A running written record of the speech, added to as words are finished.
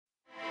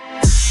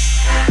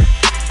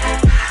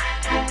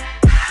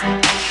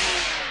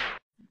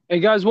Hey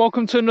guys,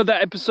 welcome to another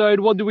episode.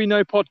 What do we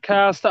know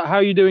podcast? How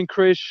are you doing,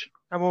 Krish?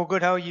 I'm all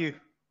good. How are you?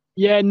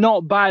 Yeah,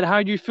 not bad.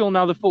 How do you feel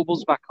now the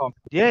football's back on?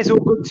 Yeah, it's all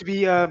good to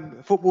be.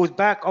 Football's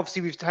back.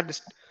 Obviously, we've had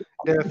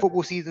the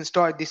football season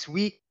started this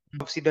week.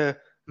 Obviously, the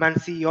Man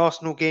City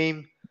Arsenal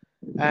game,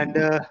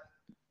 and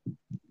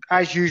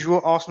as usual,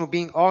 Arsenal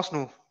being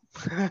Arsenal.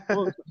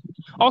 Well,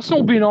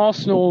 Arsenal being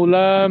Arsenal.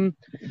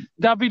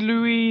 David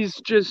Luiz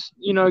just,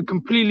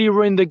 completely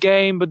ruined the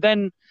game. But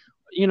then,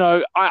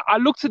 I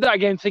looked at that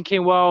game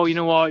thinking, well, you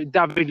know what,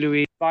 David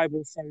Luiz,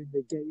 Bible saying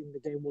the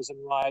game wasn't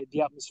right,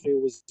 the atmosphere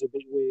was a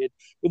bit weird.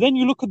 But then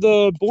you look at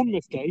the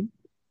Bournemouth game,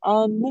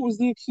 and what was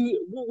the excuse?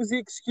 What was the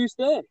excuse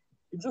there?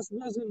 It just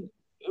wasn't.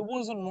 It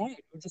wasn't right.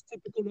 It was just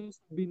typical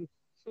Arsenal being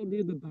shoddy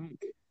at the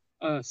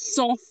back,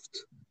 soft.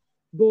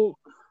 But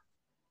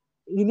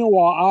you know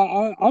what?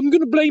 I'm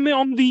gonna blame it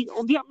on the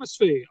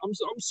atmosphere. I'm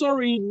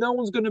sorry. No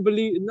one's gonna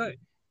believe.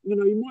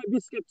 No, you might be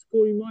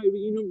skeptical. You might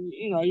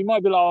be, you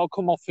might be like, "Oh,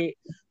 come off it."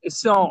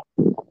 It's not.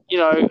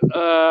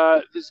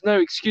 There's no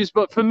excuse.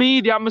 But for me,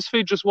 the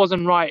atmosphere just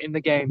wasn't right in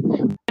the game.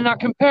 And I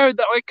compared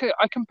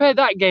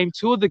that game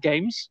to other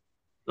games,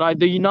 like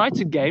the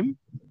United game.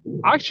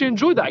 I actually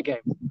enjoyed that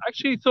game. I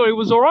actually thought it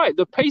was all right.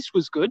 The pace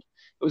was good.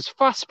 It was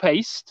fast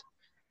paced.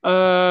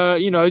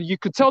 You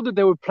could tell that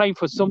they were playing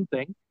for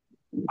something.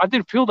 I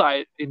didn't feel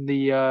that in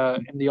the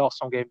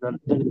Arsenal game,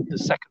 the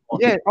second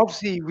one. Yeah,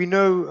 obviously we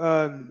know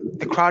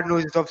the crowd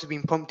noise has obviously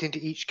been pumped into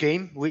each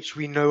game, which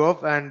we know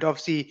of, and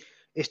obviously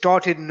it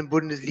started in the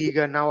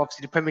Bundesliga. Now,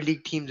 obviously, the Premier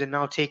League teams are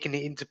now taking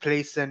it into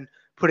place and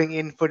putting it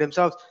in for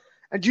themselves.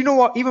 And do you know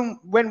what? Even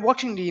when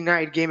watching the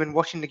United game and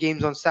watching the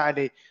games on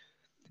Saturday,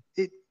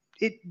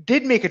 it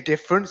did make a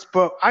difference,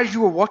 but as you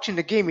were watching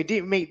the game, it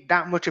didn't make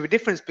that much of a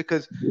difference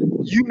because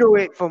you know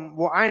it from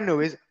what I know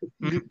is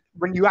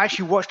when you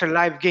actually watch the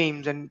live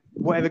games and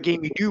whatever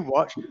game you do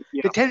watch,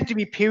 Yeah. there tends to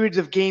be periods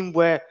of game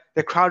where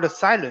the crowd is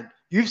silent.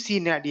 You've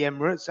seen it at the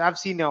Emirates, I've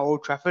seen it at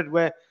Old Trafford,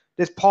 where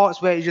there's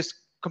parts where it's just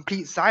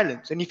complete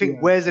silence, and you think,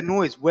 Yeah. where's the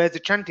noise? Where's the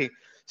chanting?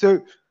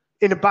 So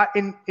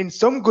in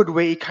some good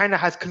way, it kind of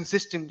has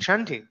consistent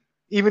chanting,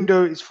 even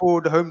though it's for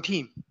the home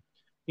team.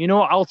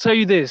 I'll tell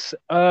you this.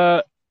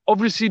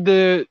 Obviously,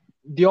 the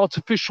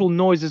artificial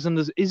noise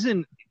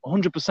isn't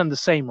 100% the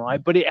same,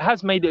 right? But it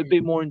has made it a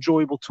bit more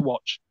enjoyable to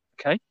watch.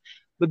 Okay,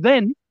 but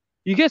then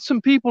you get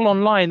some people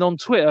online on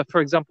Twitter,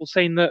 for example,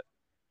 saying that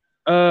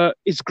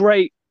it's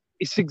great,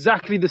 it's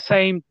exactly the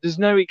same. There's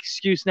no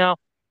excuse now.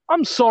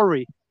 I'm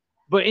sorry,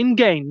 but in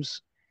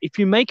games, if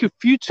you make a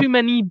few too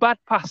many bad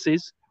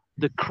passes,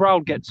 the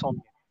crowd gets on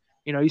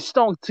you. You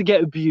start to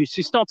get abused,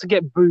 you start to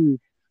get booed,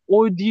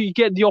 or do you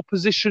get the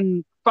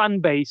opposition fan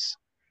base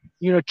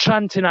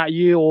chanting at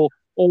you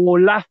or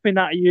laughing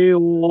at you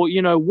or,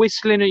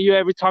 whistling at you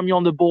every time you're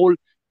on the ball.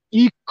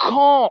 You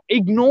can't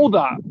ignore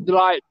that.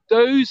 Like,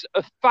 those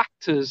are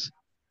factors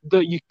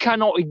that you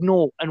cannot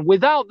ignore. And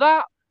without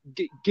that,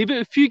 give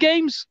it a few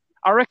games,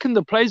 I reckon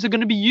the players are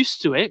going to be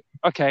used to it,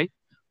 okay?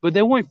 But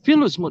they won't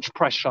feel as much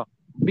pressure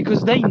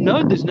because they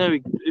know there's no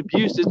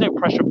abuse, there's no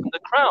pressure from the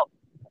crowd.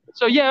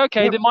 So, yeah,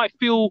 okay, they might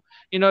feel,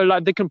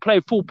 like they can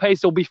play full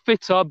pace, they'll be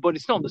fitter, but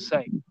it's not the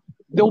same.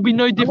 There will be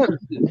no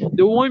difference.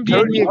 There won't be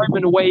any home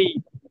and away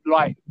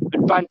like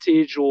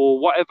advantage or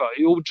whatever.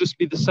 It will just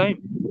be the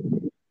same.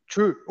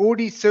 True. All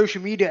these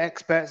social media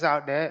experts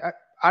out there,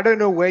 I don't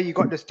know where you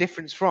got this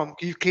difference from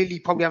because you clearly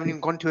probably haven't even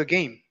gone to a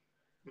game.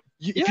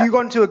 If you've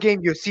gone to a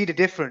game, you'll see the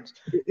difference.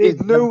 There's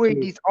no way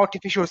these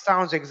artificial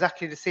sounds are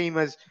exactly the same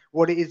as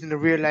what it is in the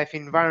real life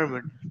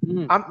environment.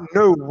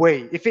 No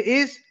way. If it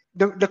is,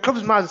 the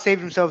clubs might as well save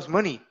themselves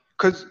money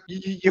because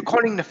you're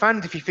calling the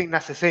fans if you think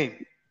that's the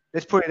same.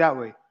 Let's put it that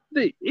way.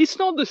 It's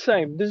not the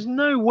same. There's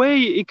no way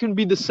it can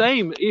be the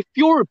same. If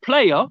you're a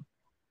player,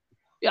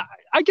 yeah,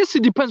 I guess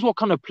it depends what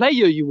kind of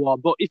player you are.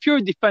 But if you're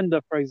a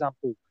defender, for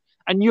example,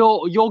 and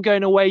you're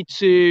going away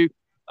to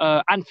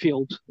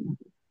Anfield,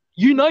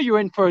 you're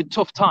in for a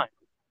tough time.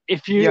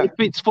 If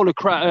it's full of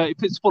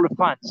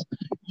fans,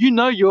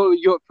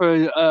 you're for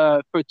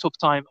a tough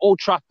time. Old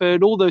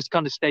Trafford, all those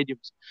kind of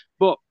stadiums.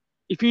 But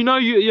if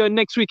you're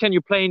next weekend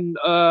you're playing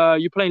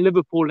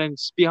Liverpool and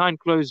it's behind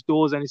closed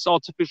doors and it's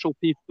artificial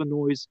people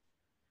noise,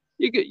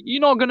 you're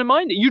not going to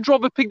mind it. You'd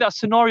rather pick that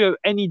scenario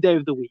any day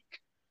of the week.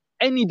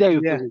 Any day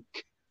of the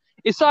week.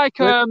 It's like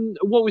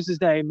what was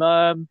his name?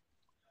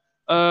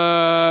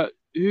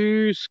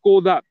 Who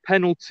scored that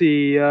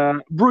penalty?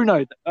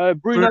 Bruno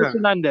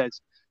Fernandes.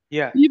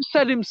 Yeah. He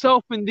said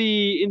himself in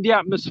the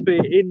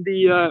atmosphere in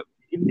the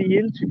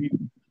interview.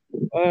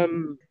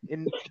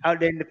 Out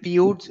there in the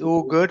fields,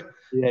 all good.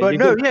 Yeah, but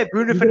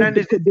Bruno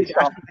Fernandes,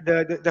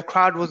 the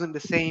crowd wasn't the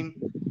same.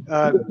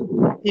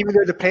 Even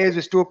though the players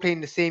were still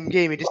playing the same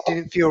game, it just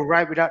didn't feel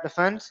right without the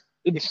fans.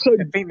 I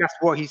think that's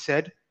what he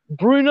said.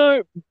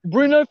 Bruno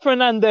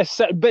Fernandes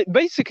said, but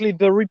basically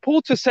the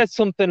reporter said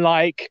something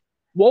like,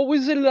 what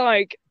was it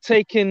like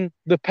taking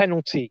the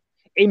penalty?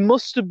 It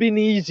must have been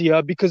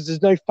easier because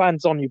there's no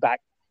fans on your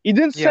back. He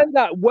didn't say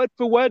that word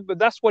for word, but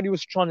that's what he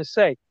was trying to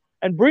say.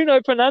 And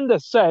Bruno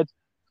Fernandes said,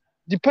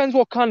 depends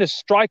what kind of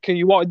striker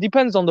you are. It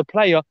depends on the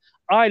player.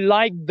 I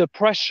like the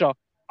pressure.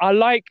 I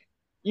like,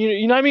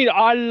 you know what I mean?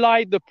 I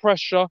like the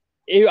pressure.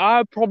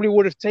 I probably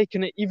would have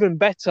taken it even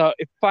better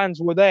if fans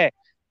were there.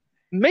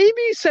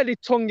 Maybe he said it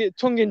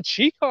tongue in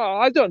cheek.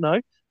 I don't know.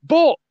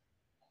 But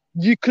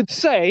you could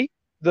say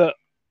that,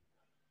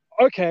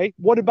 okay,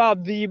 what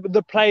about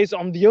the players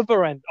on the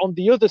other end, on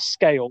the other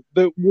scale,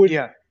 that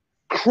would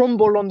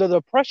crumble under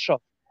the pressure?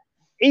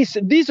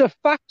 These are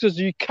factors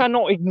you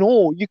cannot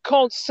ignore. You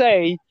can't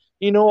say,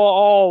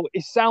 oh,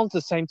 it sounds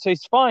the same, so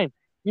it's fine.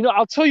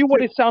 I'll tell you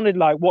what it sounded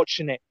like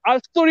watching it. I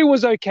thought it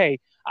was okay.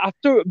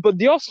 But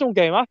the Arsenal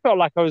game, I felt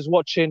like I was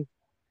watching,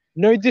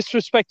 no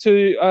disrespect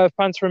to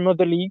fans from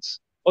other leagues,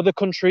 other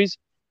countries.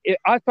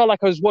 I felt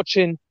like I was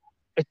watching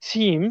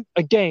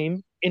a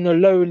game in a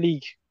lower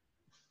league.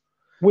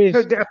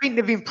 I think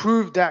they've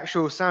improved the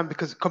actual sound,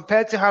 because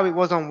compared to how it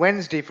was on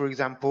Wednesday, for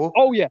example,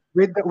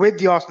 with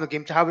the Arsenal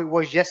game, to how it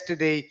was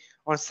yesterday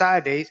on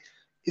Saturdays,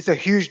 it's a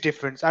huge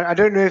difference. I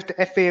don't know if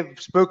the FA have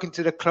spoken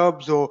to the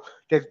clubs or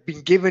they've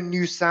been given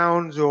new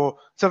sounds or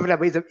something like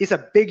that, but it's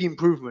a big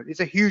improvement.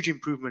 It's a huge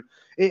improvement.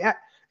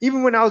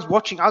 Even when I was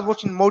watching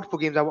multiple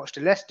games. I watched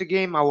the Leicester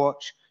game, I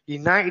watched the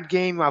United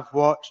game, I've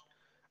watched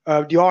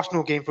the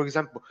Arsenal game, for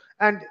example.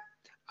 And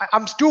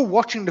I'm still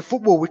watching the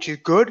football, which is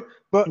good,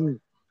 but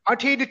I'll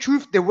tell you the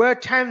truth, there were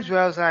times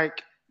where I was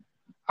like,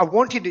 I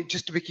wanted it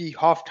just to be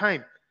half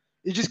time.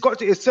 It just got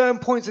to certain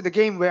points of the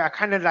game where I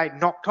kind of like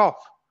knocked off.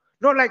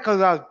 Not like because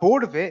I was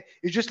bored of it.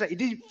 It's just like it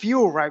didn't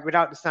feel right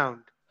without the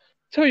sound.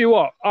 Tell you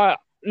what,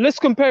 let's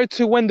compare it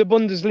to when the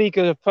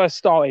Bundesliga first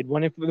started,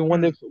 when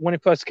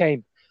it first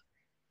came,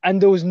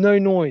 and there was no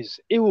noise.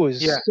 It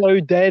was so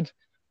dead.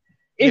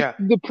 If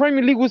the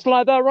Premier League was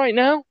like that right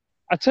now,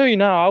 I tell you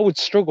now, I would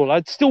struggle.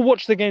 I'd still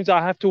watch the games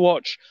I have to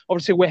watch.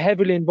 Obviously, we're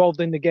heavily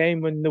involved in the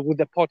game and with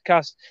the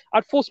podcast.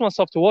 I'd force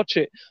myself to watch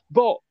it,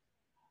 but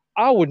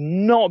I would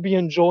not be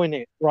enjoying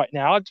it right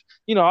now.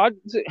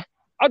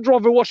 I'd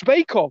rather watch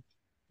Bake Off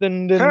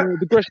than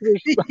the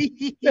British.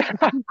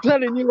 I'm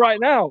telling you right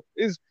now,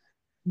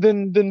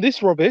 than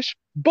this rubbish.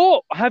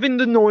 But having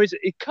the noise,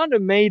 it kind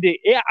of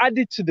it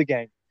added to the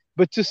game.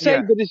 But to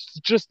say that it's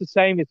just the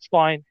same, it's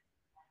fine.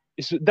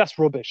 That's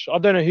rubbish. I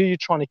don't know who you're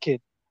trying to kid.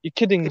 You're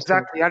kidding.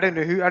 Exactly. I don't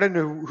know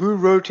who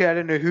wrote it. I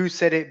don't know who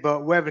said it,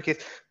 but whatever the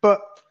case.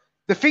 But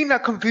the thing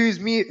that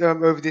confused me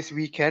over this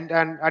weekend,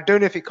 and I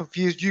don't know if it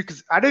confused you,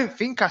 because I don't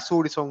think I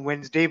saw this on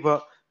Wednesday,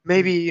 but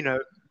maybe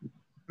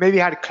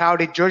maybe I had a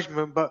clouded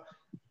judgment. But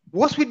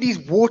what's with these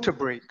water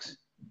breaks?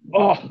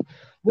 Oh,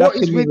 what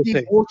is with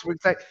these water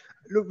breaks? Like,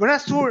 look, when I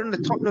saw it in the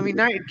Tottenham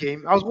United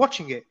game, I was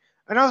watching it,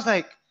 and I was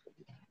like,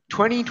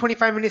 20,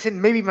 25 minutes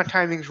in, maybe my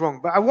timing's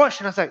wrong, but I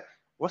watched and I was like,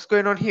 what's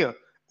going on here?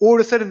 All of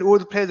a sudden, all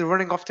the players are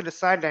running off to the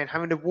sideline,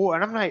 having the water.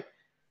 And I'm like,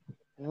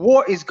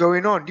 what is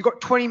going on? You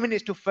got 20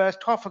 minutes to first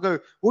half. I go,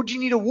 what do you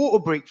need a water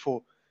break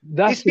for?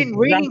 It's been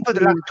raining for the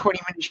last 20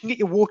 minutes. You can get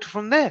your water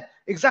from there.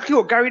 Exactly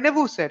what Gary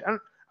Neville said. And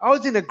I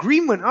was in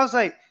agreement. I was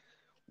like,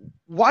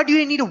 why do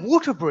you need a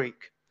water break?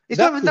 It's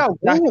not even that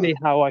warm. Exactly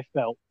how I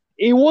felt.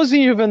 It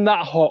wasn't even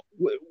that hot.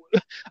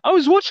 I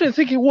was watching it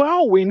thinking,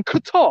 wow, we're in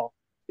Qatar.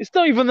 It's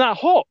not even that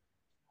hot.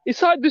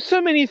 It's like there's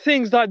so many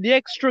things, like the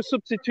extra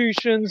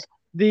substitutions,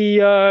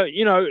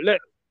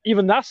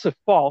 even that's a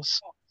farce.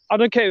 I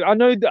don't care. I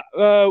know that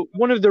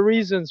one of the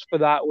reasons for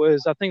that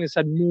was, I think they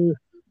said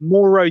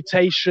more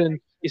rotation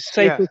is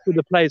safer for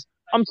the players.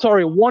 I'm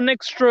sorry, one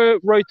extra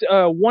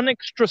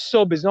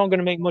sub is not going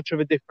to make much of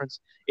a difference.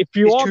 If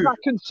you are that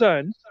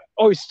concerned,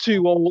 it's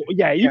two,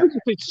 even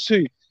if it's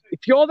two.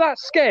 If you're that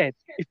scared,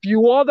 if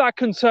you are that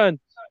concerned,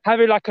 have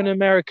it like an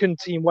American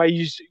team where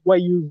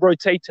you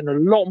rotate in a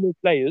lot more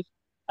players.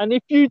 And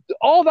if you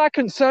are that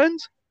concerned,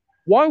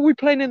 why are we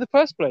playing in the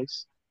first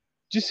place?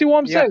 Do you see what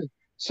I'm saying?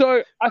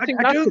 So I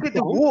think I don't get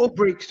the water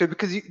breaks though,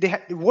 because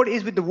what it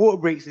is with the water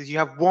breaks is you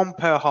have one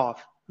per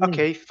half.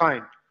 Okay,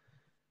 fine.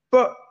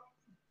 But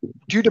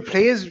do the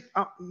players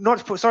not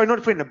to put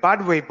it in a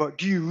bad way, but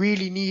do you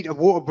really need a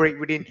water break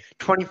within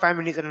 25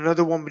 minutes and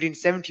another one within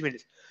 70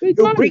 minutes? It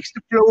breaks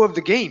the flow of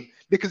the game,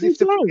 because if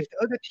the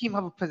other team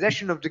have a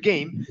possession of the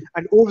game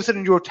and all of a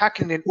sudden you're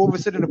attacking and all of a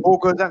sudden the ball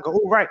goes down, go,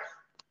 right,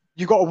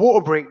 you got a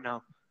water break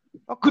now.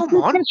 Oh, come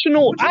on.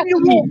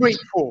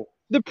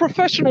 The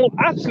professional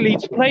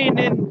athletes playing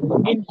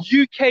in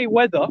UK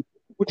weather,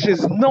 which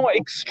is not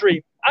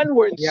extreme, and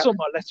we're in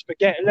summer,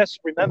 let's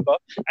remember,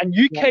 and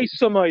UK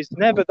summer is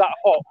never that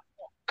hot.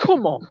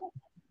 Come on.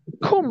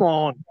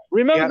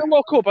 Remember the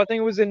World Cup? I think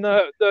it was in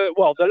the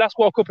last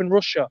World Cup in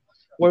Russia,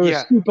 where it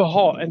was super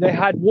hot and they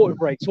had water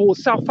breaks, or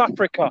South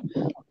Africa.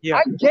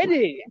 I get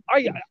it.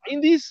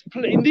 In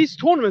these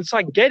tournaments,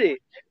 I get it,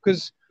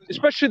 because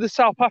especially the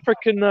South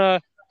African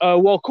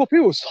World Cup, it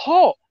was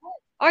hot.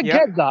 I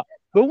get that.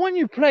 But when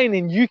you're playing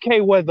in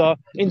UK weather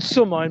in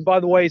summer, and by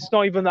the way, it's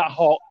not even that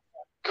hot,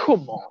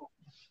 come on.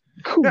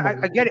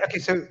 I get it. Okay,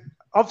 so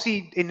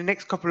obviously in the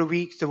next couple of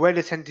weeks, the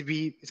weather it's going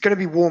to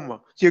be warmer.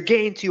 So you're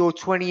getting to your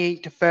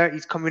 28 to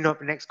 30s coming up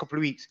the next couple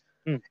of weeks.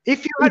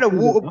 If you had a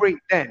water break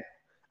then,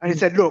 and it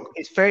said, look,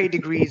 it's 30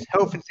 degrees,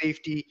 health and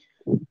safety,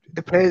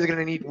 the players are going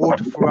to need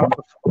water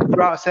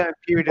throughout a certain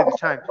period of the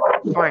time.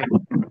 Fine.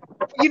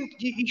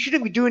 You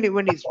shouldn't be doing it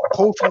when it's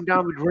pouring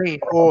down with rain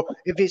or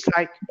if it's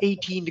like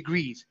 18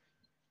 degrees.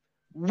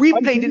 We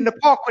played in the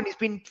park when it's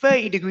been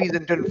 30 degrees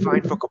and done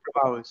fine for a couple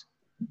of hours.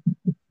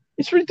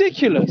 It's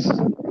ridiculous.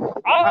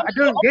 I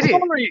don't get it.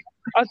 Sorry,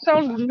 I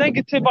sound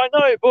negative, I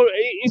know, but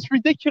it's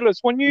ridiculous.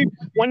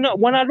 When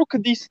I look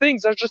at these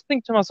things, I just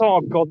think to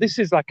myself, oh God, this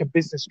is like a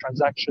business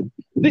transaction.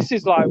 This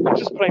is like we're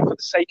just playing for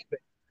the sake of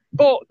it.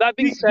 But that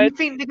being said, do you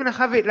think they're gonna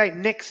have it like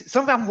next?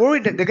 I'm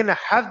worried that they're gonna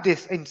have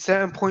this in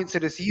certain points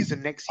of the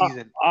season next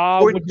season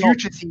or in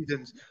future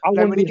seasons.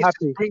 Like when it gets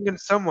to spring and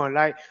summer,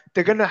 like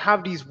they're gonna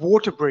have these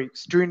water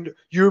breaks during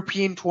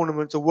European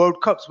tournaments or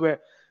World Cups where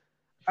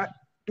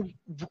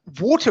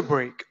water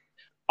break.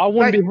 I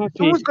wouldn't be happy.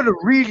 Someone's gonna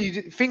really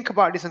think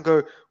about this and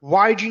go,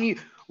 why do you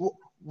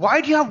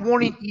have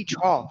one in each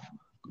half?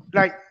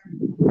 Like,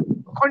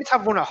 can't just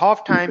have one at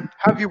half time,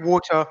 have your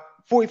water,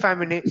 45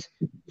 minutes,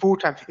 full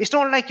time. It's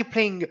not like you're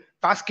playing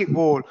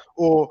basketball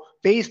or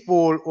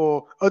baseball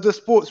or other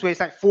sports where it's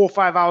like 4 or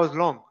 5 hours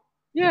long.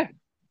 Yeah.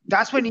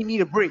 That's when you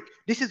need a break.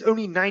 This is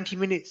only 90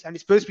 minutes and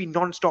it's supposed to be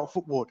non-stop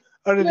football,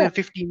 other than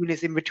 15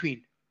 minutes in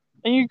between.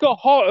 And you got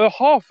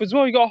half as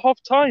well. You got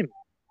half time.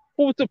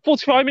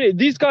 45 minutes.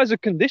 These guys are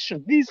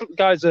conditioned. These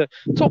guys are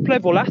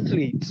top-level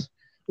athletes.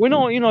 We're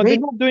not, they're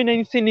not doing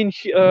anything in,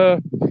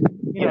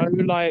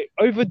 like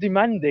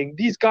over-demanding.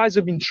 These guys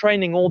have been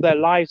training all their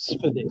lives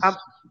for this.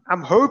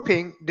 I'm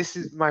hoping, this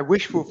is my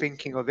wishful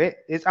thinking of it,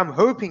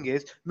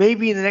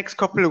 maybe in the next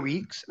couple of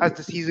weeks, as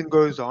the season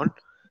goes on,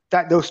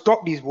 that they'll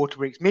stop these water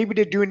breaks. Maybe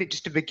they're doing it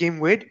just to begin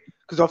with,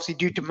 because obviously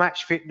due to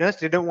match fitness,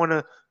 they don't want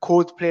to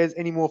cause players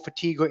any more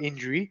fatigue or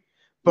injury.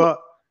 But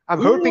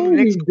I'm hoping in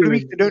the next couple of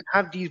weeks they don't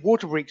have these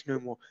water breaks no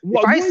more.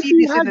 If I see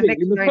this in the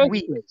next 9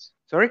 weeks,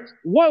 sorry?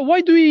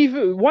 Why do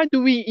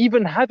we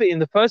even have it in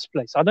the first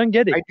place? I don't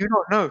get it. I do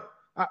not know.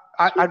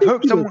 I'd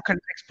hope someone can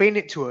explain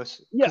it to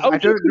us. Yeah, I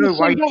don't know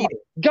why you need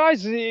it.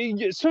 Guys,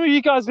 some of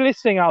you guys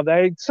listening out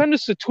there, send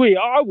us a tweet.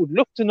 I would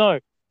love to know.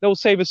 They'll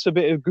save us a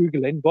bit of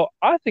Googling, but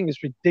I think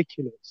it's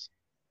ridiculous.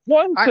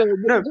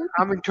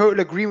 I'm in total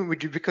agreement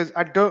with you because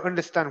I don't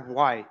understand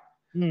why.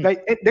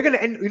 Like, they're going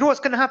to end. You know what's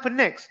going to happen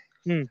next?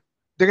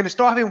 They're going to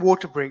start having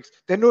water breaks.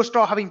 Then they'll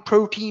start having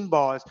protein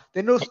bars.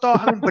 Then they'll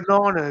start having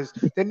bananas.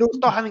 Then they'll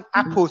start having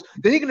apples.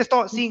 Then you're going to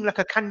start seeing like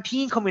a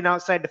canteen coming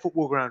outside the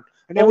football ground.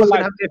 And everyone's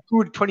going to have their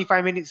food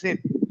 25 minutes in.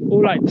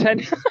 Or like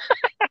tennis.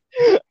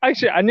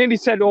 Actually, I nearly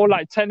said all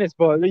like tennis,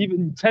 but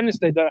even tennis,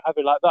 they don't have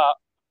it like that.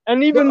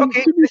 And even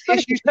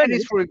let's use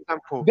tennis, for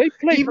example. They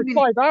play for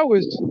 5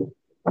 hours.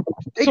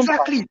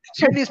 Exactly.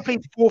 Tennis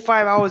plays 4 or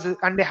 5 hours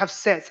and they have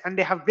sets and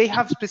they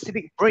have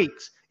specific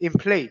breaks in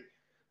play.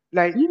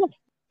 Like,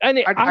 and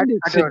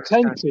it's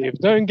intensive.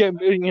 Don't get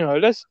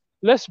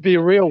let's be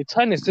real.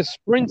 Tennis is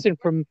sprinting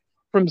from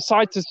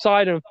side to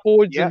side and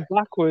forwards and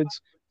backwards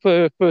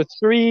for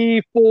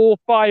 3, 4,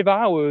 5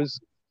 hours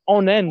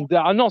on end.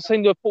 I'm not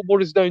saying that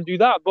footballers don't do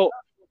that, but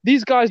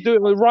these guys do it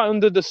right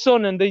under the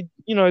sun, and they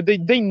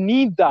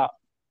need that.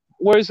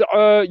 Whereas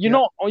you're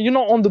not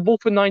on the ball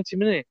for 90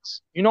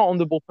 minutes. You're not on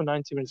the ball for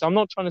 90 minutes. I'm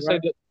not trying to say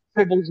that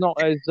football's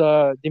not as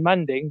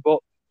demanding, but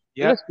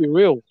let's be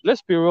real.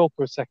 Let's be real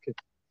for a second.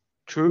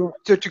 True.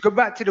 So to go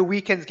back to the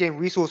weekend's game,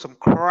 we saw some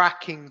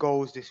cracking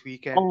goals this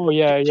weekend. Oh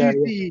yeah,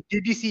 Did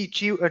you see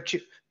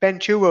Ben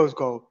Chilwell's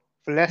goal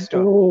for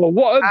Leicester? Oh,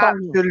 what a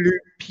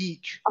absolute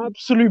peach!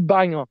 Absolute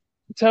banger.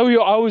 I tell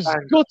you, I was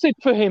gutted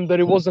for him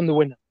that it wasn't the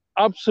winner.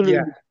 Absolutely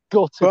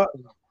gutted. But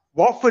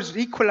Watford's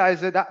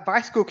equaliser, that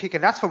bicycle kick,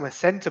 and that's from a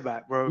centre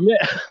back, bro.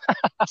 Yeah,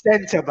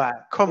 centre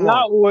back. Come on.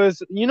 That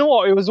was, you know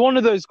what? It was one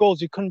of those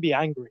goals you couldn't be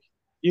angry.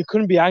 You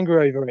couldn't be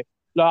angry over it.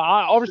 Like,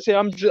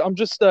 I'm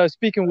just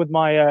speaking with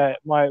my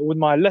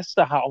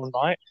Leicester hat on,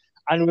 right?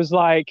 And it was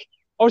like,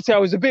 obviously, I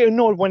was a bit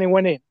annoyed when it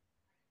went in.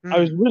 I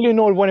was really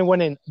annoyed when it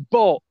went in,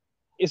 but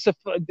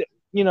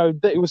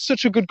it was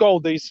such a good goal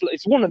that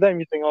it's one of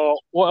them. You think, oh,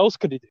 what else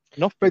could he do?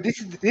 Nothing. But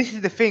this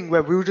is the thing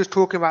where we were just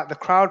talking about the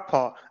crowd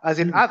part. As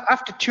in,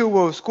 after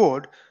Chilwell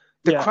scored,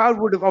 the crowd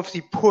would have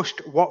obviously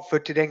pushed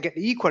Watford to then get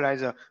the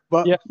equaliser.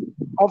 But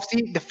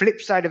obviously, the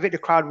flip side of it, the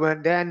crowd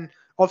weren't there. And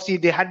obviously,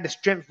 they had the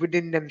strength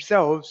within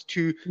themselves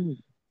to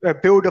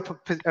build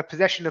up a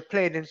possession of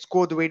play and then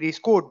score the way they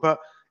scored. But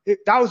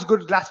that was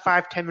good last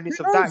 5-10 minutes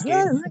of that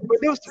game. But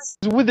there was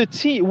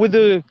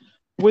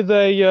with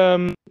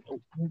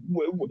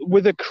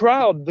a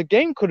crowd, the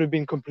game could have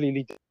been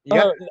completely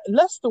different.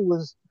 Leicester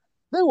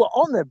they were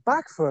on their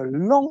back for a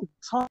long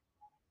time.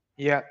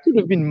 Yeah. It could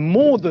have been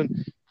more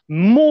than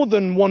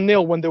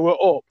 1-0 when they were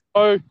up.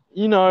 Oh,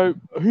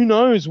 who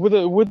knows? With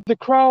the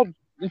crowd,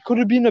 it could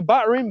have been a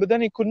battering, but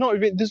then it could not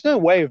have been. There's no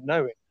way of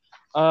knowing.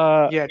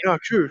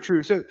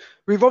 True. So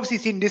we've obviously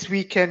seen this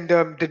weekend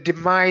the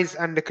demise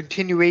and the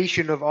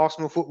continuation of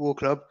Arsenal Football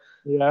Club.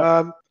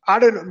 Yeah. I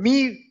don't know.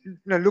 Me,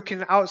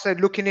 looking outside,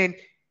 looking in.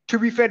 To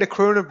be fair, the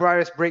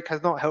coronavirus break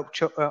has not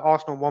helped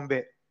Arsenal one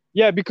bit.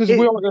 Yeah, because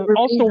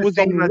Arsenal was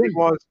on the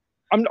run.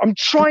 I'm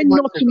trying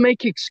not to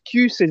make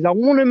excuses. I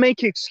want to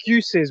make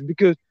excuses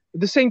because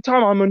At the same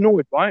time, I'm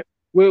annoyed, right?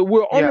 We're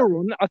on Yeah, a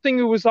run. I think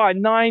it was like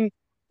nine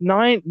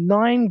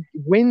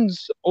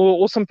wins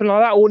or something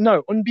like that, or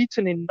no,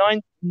 unbeaten in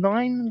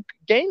nine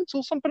games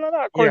or something like that.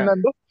 I can't yeah.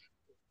 remember.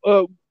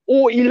 Uh,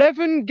 or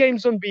 11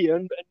 games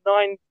unbeaten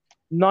and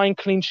nine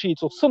clean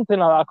sheets or something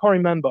like that. I can't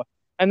remember.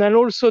 And then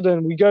all of a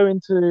sudden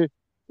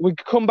we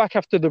come back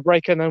after the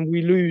break and then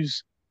we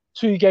lose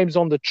 2 games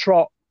on the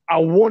trot. I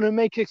want to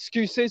make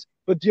excuses,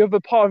 but the other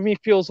part of me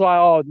feels like,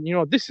 oh,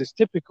 this is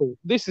typical.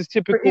 This is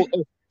But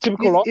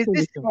typical is Arsenal.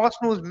 this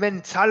Arsenal's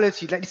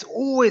mentality? Like this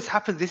always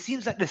happens. It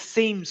seems like the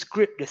same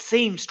script, the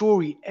same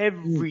story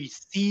Mm, every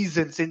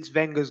season since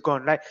Wenger's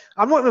gone. Like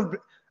I'm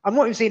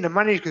not even saying the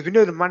manager because we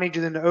know the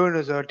managers and the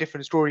owners are a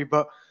different story,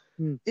 but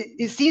mm,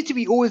 it seems to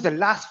be always the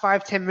last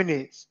 5-10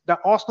 minutes that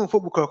Arsenal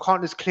Football Club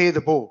can't just clear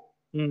the ball.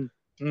 mm,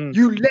 mm.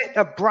 You let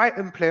a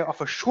Brighton player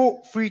off a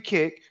short free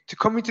kick to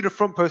come into the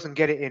front post and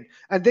get it in,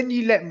 and then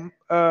you let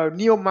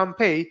Neil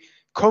Mampay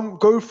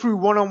go through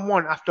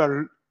one-on-one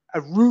after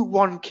a route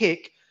one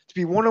kick to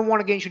be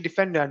one-on-one against your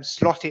defender and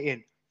slot it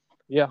in.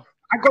 Yeah,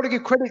 I got to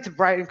give credit to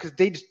Brighton because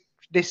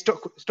they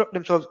stuck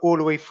themselves all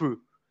the way through.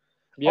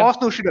 yeah,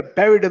 Arsenal should have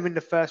buried them in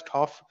the first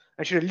half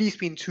and should have at least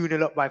been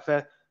 2-0 up by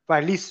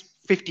at least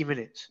 50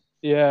 minutes.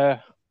 yeah,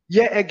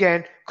 Yet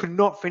again, could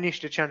not finish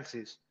the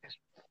chances.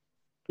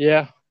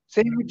 yeah.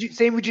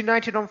 Same with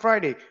United on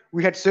Friday.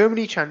 We had so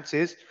many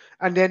chances,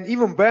 and then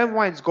even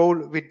Burnwine's goal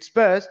with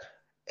Spurs.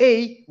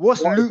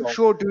 What's What a Luke goal.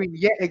 Shaw doing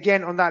yet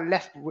again on that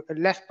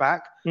left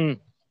back? Mm.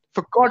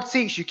 For God's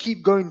sakes, you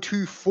keep going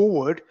too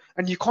forward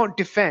and you can't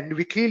defend.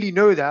 We clearly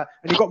know that.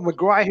 And you got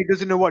Maguire who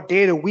doesn't know what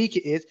day of the week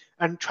it is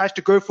and tries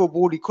to go for a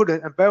ball he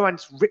couldn't, and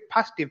Burnwine's ripped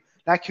past him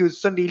like he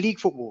was Sunday League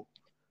football.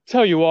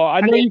 Tell you what, I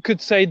And know then, you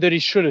could say that he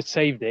should have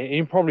saved it.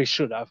 He probably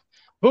should have.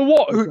 But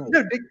what a goal.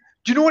 no,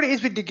 do you know what it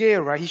is with De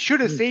Gea, right? He should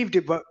have Mm. saved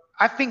it, but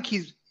I think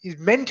he's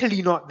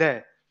mentally not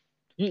there.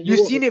 You, You've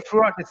you, seen it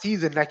throughout the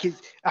season. I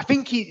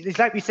think it's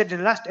like we said in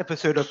the last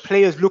episode of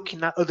players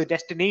looking at other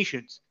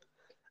destinations.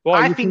 what,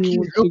 I you think think he he's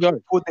wants to looking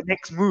go? for the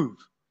next move.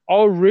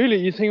 Oh, really?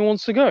 You think he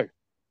wants to go?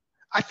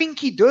 I think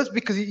he does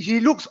because he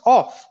looks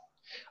off.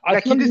 I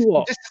Like tell you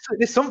what.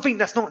 there's something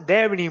that's not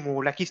there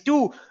anymore. Like he's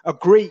still a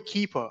great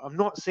keeper. I'm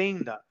not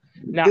saying that.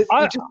 Now,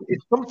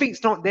 It's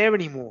something's not there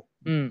anymore.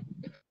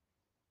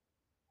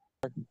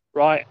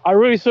 right, I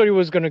really thought he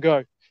was going to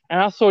go. And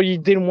I thought he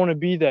didn't want to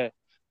be there.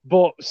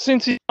 But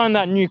since he signed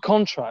that new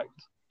contract,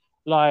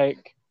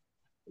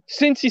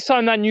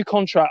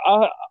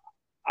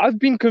 I've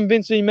been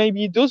convinced that maybe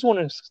he does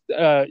want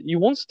to. He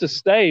wants to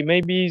stay.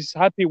 Maybe he's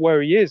happy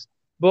where he is.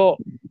 But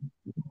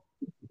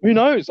who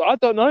knows? I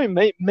don't know.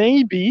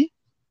 Maybe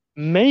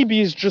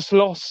he's just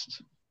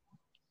lost.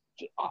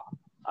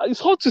 It's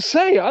hard to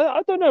say.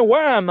 I don't know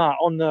where I'm at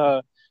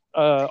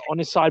on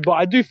his side, but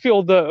I do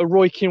feel that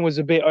Roy Keane was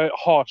a bit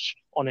harsh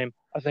on him.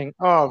 I think.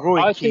 Oh, Roy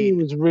I think he Keane.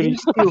 was really. He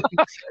still thinks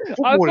he's a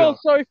I footballer.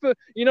 felt sorry for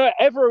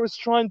Evra was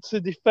trying to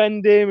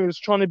defend him. He was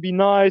trying to be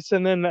nice,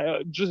 and then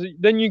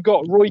then you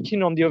got Roy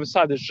Keane on the other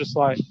side. That's just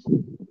like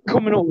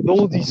coming up with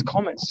all these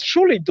comments.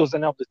 Surely it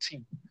doesn't help the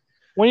team.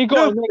 When you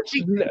got No, an this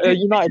United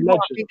is what I'm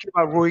legend, thinking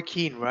about Roy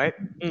Keane, right?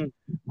 Mm.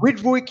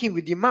 With Roy Keane,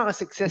 with the amount of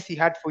success he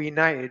had for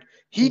United,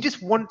 he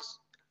just wants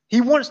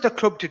the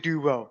club to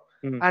do well.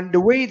 Mm. And the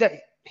way that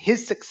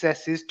his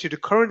success is to the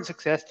current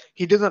success,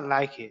 he doesn't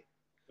like it.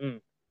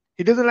 Mm.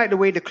 He doesn't like the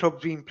way the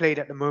club's being played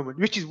at the moment,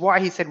 which is why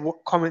he said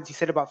what comments he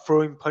said about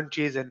throwing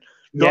punches and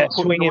not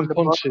putting them swinging on the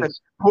bus punches.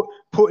 and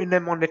putting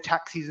them on the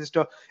taxis and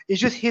stuff. It's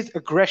just his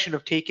aggression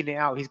of taking it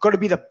out. He's got to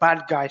be the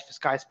bad guy for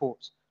Sky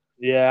Sports.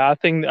 Yeah, I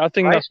think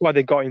Right? that's why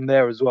they got him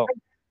there as well.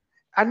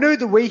 I know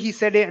the way he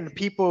said it, and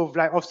people have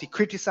obviously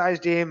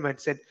criticized him and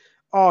said,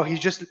 "Oh, he's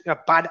just a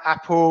bad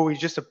apple. He's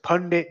just a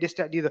pundit. This,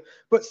 that, the other."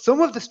 But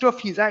some of the stuff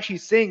he's actually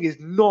saying is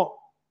not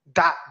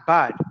that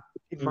bad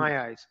in my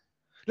eyes.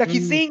 Like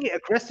he's saying it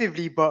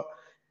aggressively, but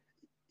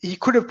he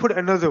could have put it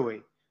another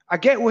way. I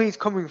get where he's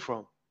coming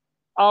from.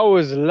 I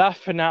was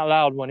laughing out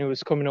loud when he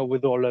was coming up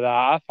with all of that.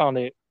 I found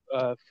it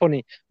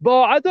funny,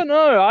 but I don't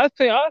know. I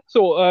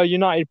thought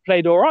United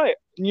played all right.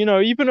 Even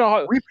We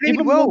played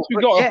even well, once we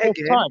but got a yet half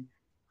again, time,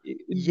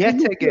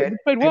 we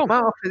played the well.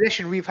 amount of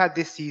possession we've had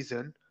this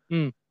season,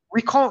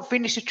 we can't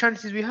finish the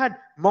chances we had.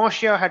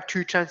 Martial had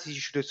 2 chances he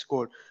should have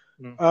scored.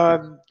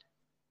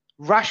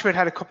 Rashford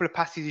had a couple of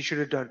passes he should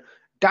have done.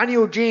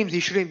 Daniel James, he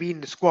shouldn't be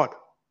in the squad.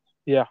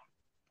 Yeah.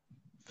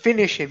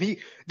 Finish him.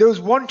 There was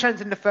one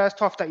chance in the first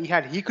half that he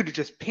had. He could have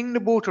just pinged the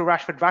ball to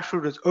Rashford.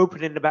 Rashford was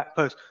open in the back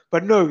post.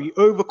 But no, he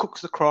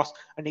overcooks the cross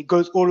and it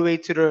goes all the way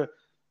to the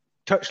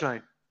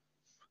touchline.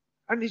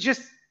 And it's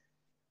just,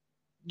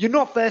 you're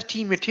not first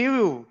team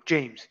material,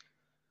 James.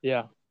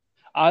 Yeah.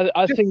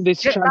 I think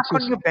this get chance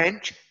back on your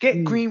bench,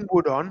 get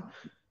Greenwood on,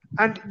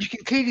 and you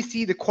can clearly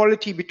see the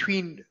quality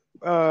between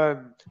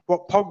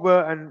what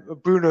Pogba and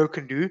Bruno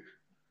can do.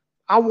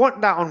 I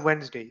want that on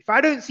Wednesday. If I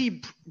don't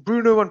see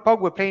Bruno and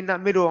Pogba playing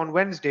that middle on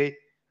Wednesday,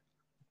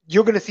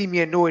 you're going to see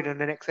me annoyed in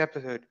the next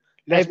episode.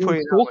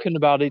 Everyone's talking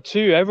about it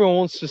too. Everyone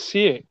wants to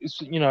see it. It's,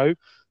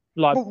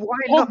 But why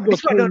not? This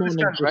is what I don't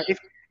understand, right?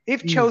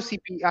 If Chelsea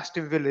beat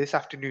Aston Villa this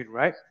afternoon,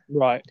 right,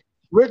 Right.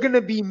 we're going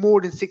to be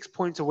more than 6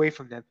 points away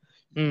from them.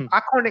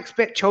 I can't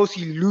expect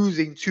Chelsea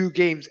losing 2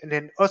 games and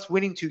then us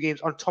winning 2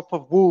 games on top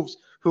of Wolves,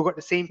 who got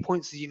the same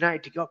points as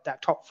United to get up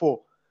that top 4.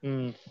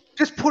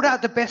 Just put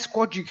out the best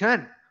squad you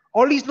can.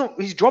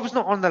 His job's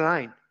not on the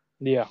line.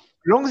 Yeah.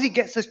 As long as he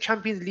gets us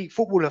Champions League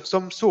football of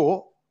some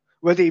sort,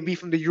 whether it be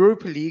from the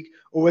Europa League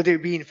or whether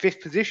it be in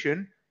 5th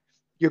position,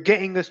 you're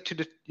getting us to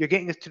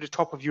the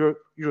top of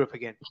Europe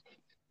again.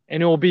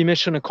 And it will be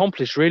mission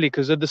accomplished, really,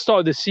 because at the start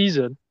of the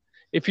season,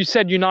 if you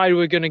said United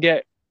were going to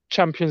get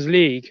Champions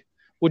League,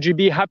 would you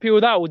be happy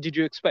with that, or did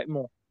you expect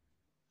more?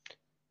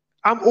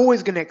 I'm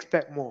always going to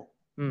expect more.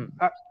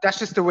 That's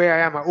just the way I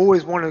am. I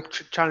always want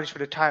to challenge for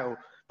the title.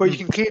 But you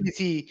can clearly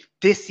see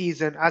this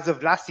season, as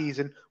of last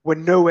season, we're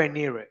nowhere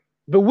near it.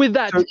 But with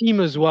that team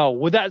as well,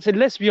 with that said,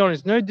 let's be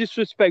honest, no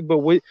disrespect, but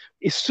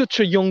it's such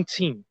a young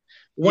team.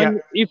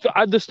 If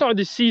at the start of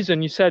the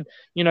season you said,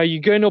 you're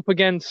going up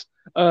against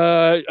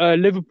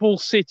Liverpool,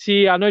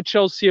 City, I know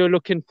Chelsea are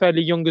looking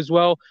fairly young as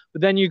well,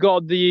 but then you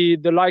got the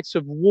likes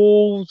of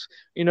Wolves,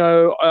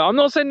 I'm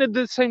not saying at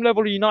the same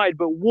level of United,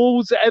 but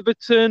Wolves,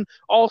 Everton,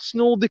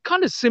 Arsenal, they're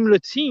kind of similar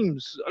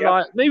teams.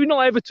 Like maybe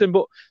not Everton,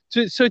 but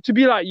to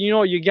be like,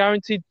 you're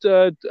guaranteed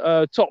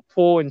top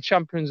 4 in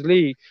Champions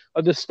League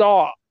at the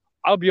start.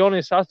 I'll be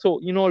honest, I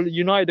thought,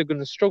 United are going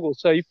to struggle.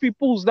 So if he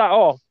pulls that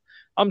off,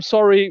 I'm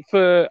sorry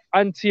for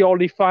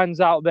anti-Oli fans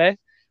out there.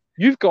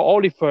 You've got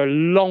Oli for a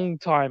long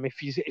time if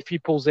he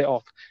pulls it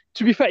off.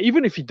 To be fair,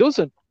 even if he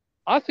doesn't,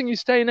 I think he's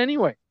staying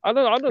anyway. I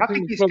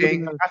think he's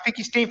staying. I think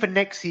he's staying for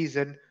next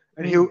season,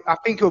 and I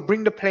think he'll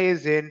bring the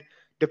players in.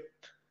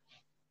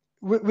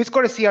 We've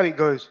got to see how it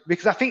goes,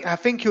 because I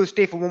think he'll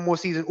stay for one more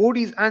season. All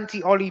these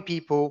anti-Oli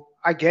people,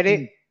 I get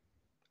it.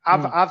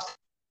 I've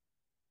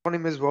on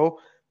him as well,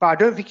 but I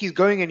don't think he's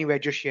going anywhere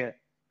just yet.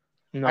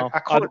 No, I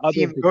can't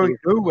see him going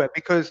nowhere,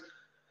 because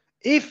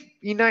if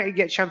United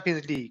get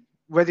Champions League,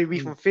 whether it be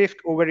from 5th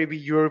or whether it be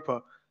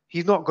Europa,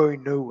 he's not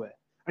going nowhere.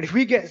 And if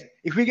we get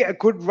a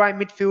good right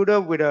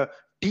midfielder with a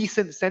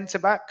decent centre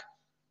back,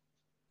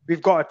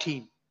 we've got a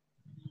team.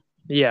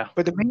 Yeah.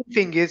 But the main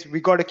thing is we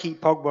got to keep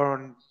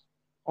Pogba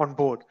on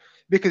board,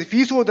 because if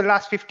you saw the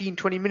last 15,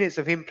 20 minutes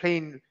of him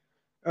playing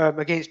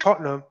against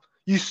Tottenham,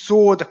 you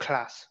saw the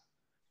class.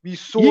 You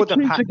saw the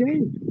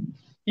pattern.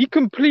 He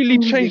completely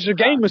changed the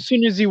game as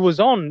soon as he was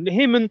on.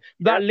 Him and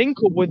that link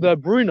up with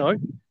Bruno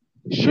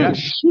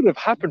should have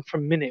happened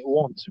from minute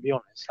 1, to be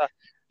honest.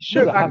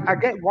 I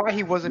get why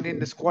he wasn't in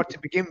the squad to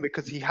begin with,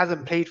 because he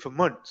hasn't played for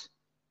months.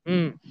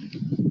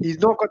 He's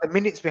not got the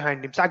minutes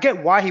behind him. So I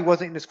get why he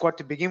wasn't in the squad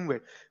to begin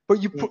with.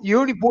 But you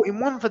only brought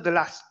him on for the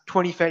last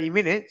 20, 30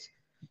 minutes.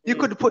 You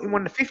could have put him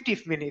on the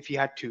 50th minute if you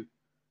had to.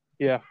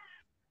 Yeah.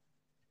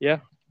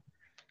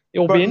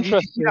 It'll be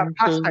interesting. That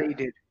pass that he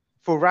did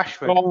for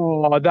Rashford.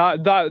 Oh,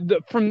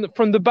 that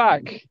from the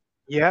back.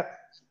 Yeah.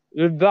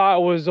 That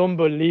was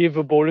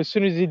unbelievable. As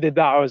soon as he did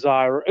that,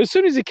 as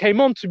soon as he came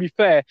on, to be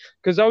fair,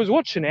 because I was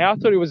watching it, I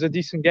thought it was a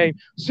decent game.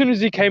 As soon as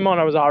he came on,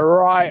 I was like,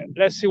 right,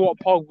 let's see what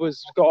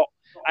Pogba's got.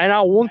 And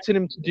I wanted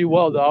him to do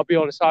well, though. I'll be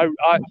honest. I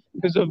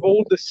because of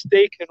all the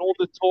stake and all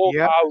the talk,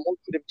 I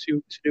wanted him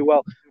to do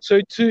well.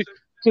 So to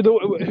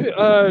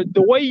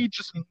the way he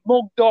just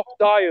mugged off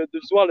Dyer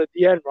as well at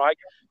the end, right?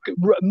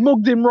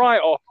 Mugged him right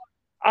off.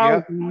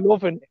 I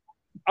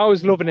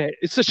was loving it.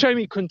 It's a shame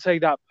he couldn't take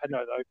that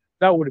penalty, though.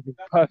 That would have been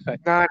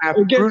perfect. Nah,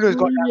 Bruno's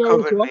got that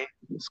covered, mate.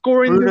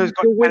 Scoring the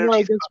winner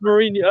against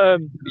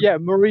Mourinho,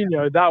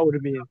 Mourinho, that would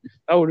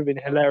have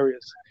been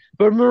hilarious.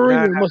 But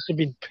Mourinho must have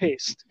been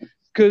pissed,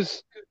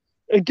 because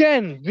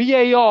again,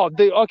 VAR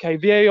did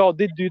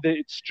do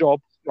its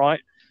job,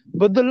 right?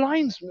 But the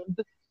linesmen,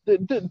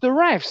 the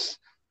refs,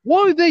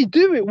 why would they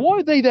do it? Why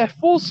are they there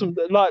for some?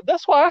 Like,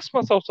 that's what I ask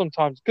myself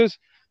sometimes, because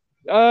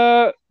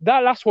that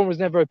last one was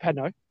never a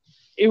penalty.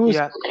 It was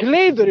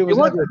clear that it was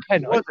never a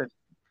penalty. It wasn't.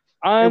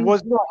 It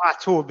was not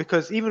at all,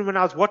 because even when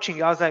I was watching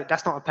it, I was like,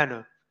 that's not a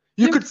penalty.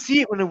 You could see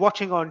it when you're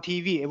watching it on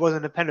TV. It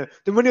wasn't a penalty.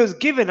 Then when it was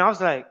given, I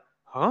was like,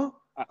 huh?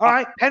 All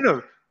right,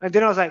 penalty. And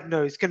then I was like,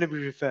 no, it's going to be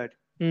referred.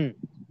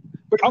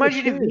 But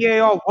imagine if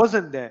VAR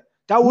wasn't there.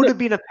 That would have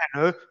been a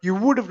penalty. You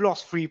would have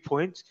lost 3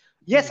 points.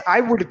 Yes,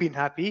 I would have been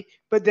happy,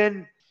 but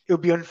then it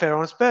would be unfair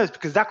on Spurs,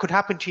 because that could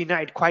happen to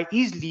United quite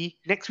easily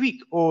next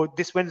week or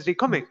this Wednesday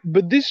coming.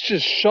 But this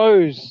just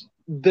shows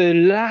the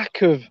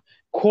lack of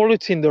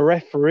quality in the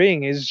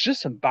refereeing. Is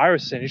just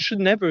embarrassing. It should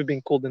never have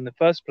been called in the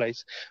first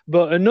place.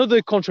 But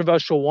another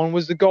controversial one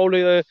was the goal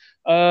in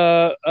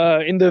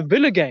the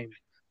Villa game.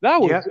 That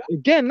was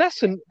again.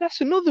 That's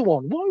another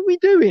one. What are we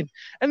doing?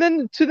 And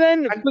then for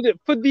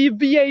the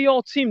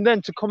VAR team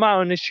then to come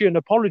out and issue an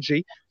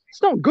apology,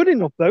 it's not good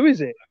enough, though,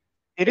 is it?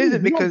 It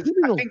isn't, because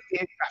I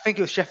think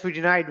it was Sheffield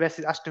United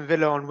versus Aston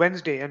Villa on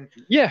Wednesday, and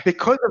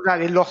because of that,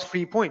 they lost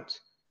 3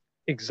 points.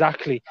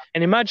 Exactly.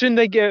 And imagine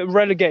they get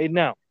relegated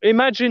now.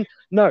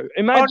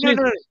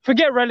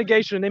 Forget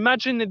relegation.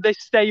 Imagine that they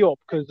stay up,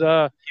 because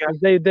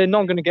they're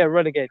not going to get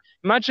relegated.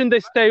 Imagine they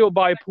stay up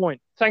by a point,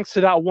 thanks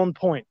to that 1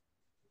 point.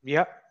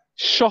 Yeah.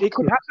 Shocking. It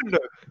could happen,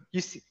 though.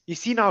 you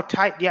see how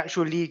tight the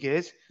actual league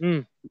is.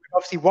 Mm.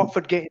 Obviously,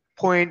 Watford getting a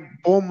point,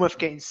 Bournemouth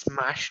getting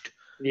smashed,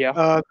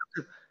 Yeah.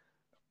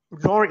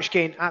 Norwich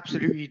getting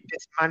absolutely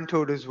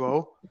dismantled as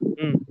well.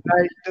 Mm.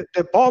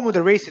 The bottom of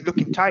the race is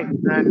looking tight, and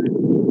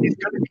it's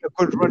going to be a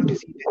good run to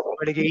see this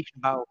relegation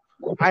battle.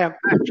 I am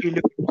actually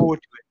looking forward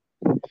to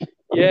it.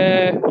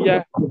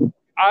 Yeah.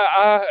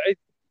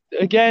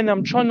 Again,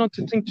 I'm trying not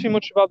to think too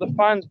much about the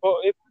fans, but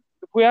if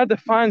we had the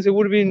fans, it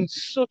would have been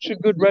such a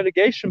good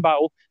relegation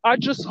battle. I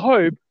just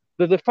hope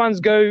that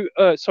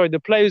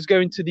the players go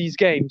into these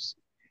games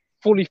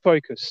fully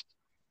focused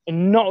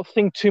and not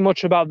think too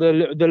much about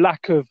the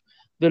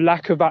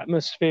lack of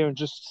atmosphere and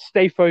just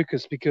stay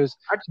focused because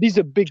these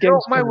are big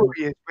games. My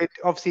worry is with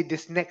obviously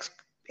this next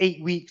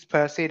 8 weeks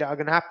per se that are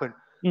going to happen.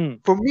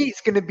 Mm. For me,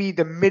 it's going to be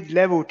the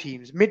mid-level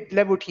teams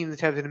in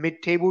terms of the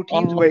mid-table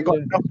teams where you got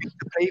nothing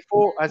to play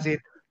for, as in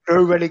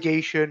no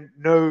relegation,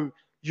 no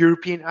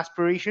European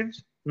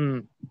aspirations.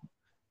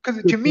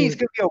 Because to me, it's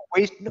going to be a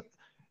waste.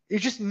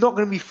 It's just not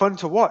going to be fun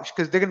to watch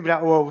because they're going to be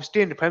like, well, we're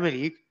still in the Premier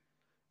League.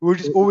 We're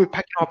just all we're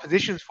packing our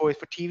positions for is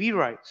for TV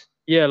rights.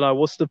 Yeah, like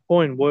what's the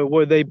point? What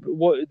are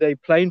they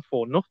playing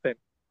for? Nothing.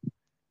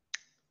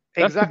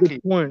 That's exactly. A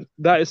good point.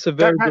 That is a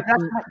very good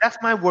point. That's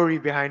my worry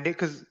behind it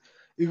because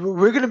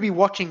we're going to be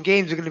watching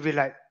games. We're going to be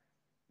like,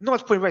 no,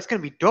 it's going to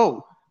be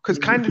dull because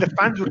kind of the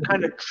fans would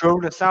kind of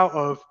drone us out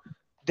of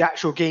the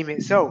actual game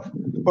itself.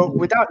 But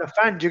without the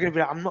fans, you're going to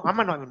be like, I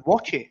might not even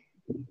watch it.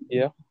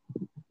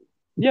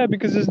 Yeah,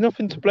 because there's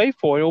nothing to play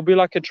for. It'll be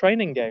like a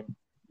training game.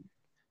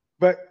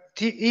 But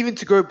even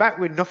to go back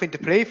with nothing to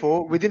play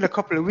for, within a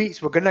couple of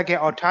weeks, we're going to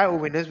get our title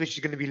winners, which is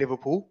going to be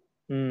Liverpool.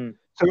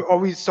 So are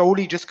we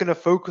solely just going to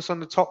focus on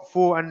the top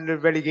four and the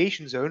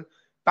relegation zone?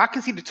 But I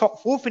can see the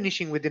top four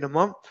finishing within a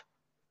month.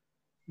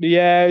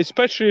 Yeah,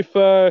 especially if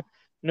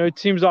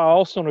teams like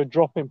Arsenal are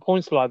dropping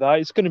points like that,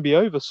 it's going to be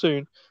over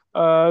soon.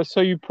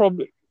 So you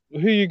probably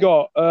who you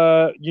got?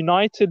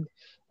 United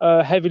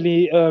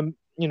heavily,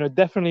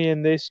 definitely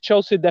in this.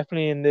 Chelsea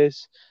definitely in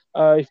this.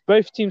 If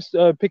both teams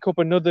pick up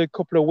another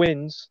couple of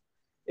wins,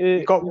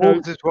 you got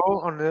Wolves as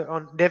well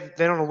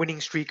they're on a winning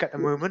streak at the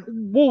moment.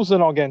 Wolves are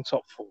not getting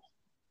top four.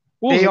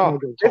 They are.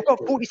 They've got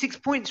 46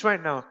 points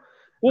right now.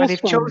 Wolves and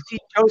if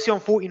Chelsea on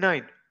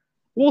 49.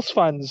 Wolves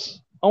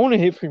fans, I want to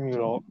hear from you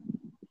lot.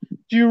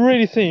 Do you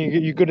really think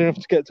you're good enough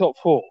to get top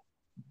four?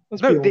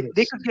 No, they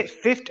could get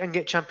fifth and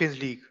get Champions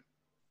League,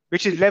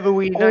 which is level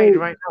with United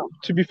right now.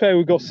 To be fair,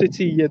 we've got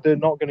City. Yeah, they're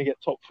not going to get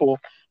top four.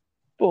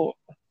 But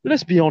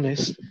let's be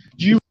honest.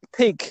 Do you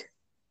pick...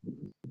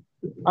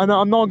 And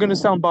I'm not going to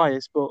sound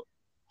biased, but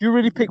do you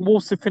really pick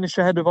Wolves to finish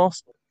ahead of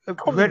Arsenal?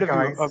 Ahead of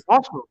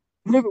Arsenal?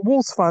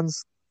 Wolves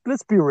fans,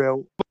 let's be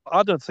real.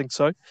 I don't think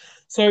so.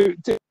 So,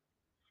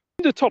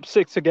 the top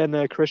six again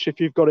there, Chris, if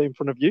you've got it in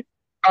front of you.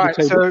 All right,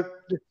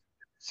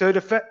 so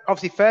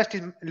obviously first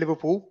is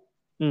Liverpool.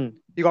 You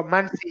got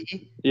Man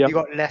City. You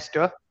got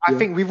Leicester. I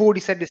think we've already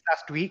said this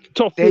last week.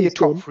 They're your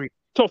top three.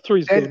 Top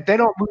three. They're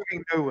not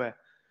moving nowhere.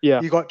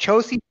 Yeah. You got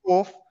Chelsea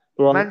fourth,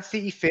 Man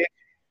City fifth,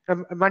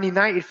 Man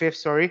United fifth.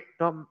 Sorry,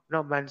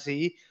 not Man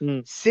City.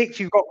 Sixth,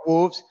 you've got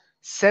Wolves.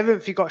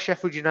 Seventh, you got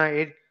Sheffield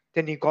United.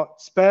 Then you got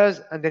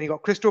Spurs, and then you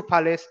got Crystal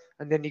Palace,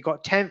 and then you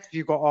got 10th.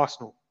 You got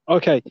Arsenal.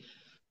 Okay,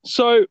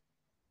 so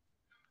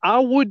I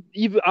would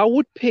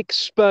pick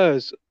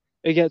Spurs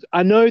against.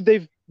 I know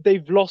they've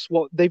lost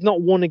they've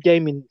not won a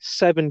game in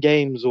 7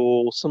 games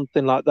or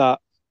something like that.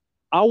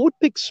 I would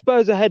pick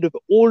Spurs ahead of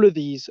all of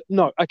these.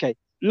 No, okay,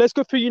 let's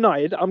go for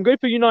United. I'm going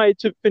for United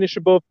to finish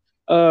above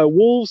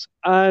Wolves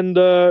and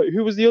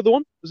who was the other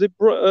one? Was it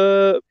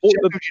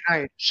Sheffield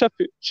United?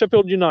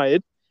 Sheffield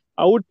United.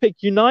 I would pick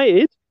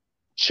United.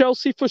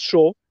 Chelsea for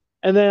sure,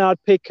 and then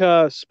I'd pick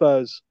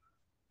Spurs.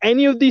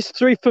 Any of these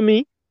three for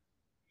me.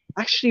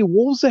 Actually,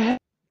 Wolves ahead.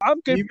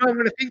 You might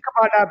want to think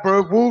about that,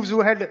 bro. Wolves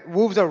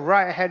are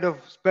right ahead of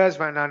Spurs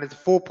right now. There's a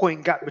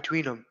 4-point gap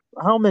between them.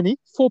 How many?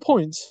 4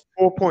 points.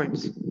 4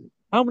 points.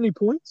 How many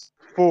points?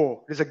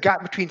 4. There's a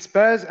gap between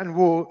Spurs and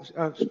Wolves.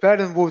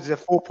 Spurs and Wolves is a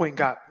 4-point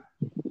gap.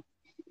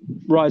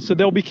 Right, so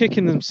they'll be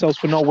kicking themselves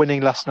for not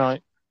winning last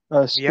night.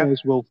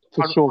 Spurs will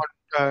for sure.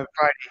 On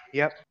Friday.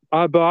 Yep.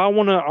 But I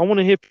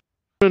wanna hear.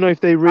 I don't know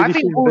if they really. I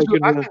think Wolves will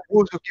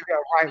give it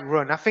a right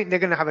run. I think they're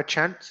going to have a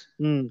chance.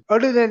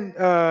 Other than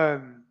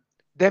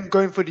them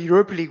going for the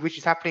Europa League, which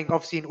is happening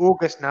obviously in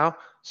August now.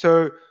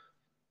 So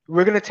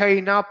we're going to tell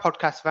you now,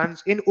 podcast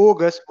fans, in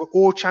August, we're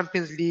all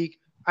Champions League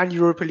and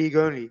Europa League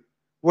only.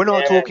 We're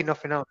not talking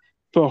nothing else.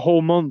 For a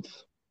whole month,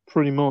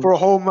 pretty much. For a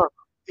whole month.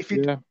 If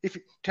you tell you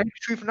the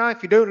truth now,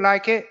 if you don't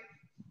like it,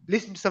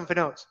 listen to something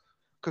else.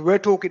 Because we're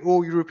talking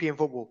all European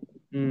football.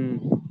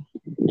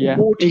 Yeah,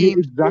 all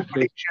teams,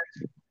 exactly.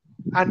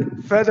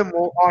 And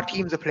furthermore, our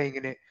teams are playing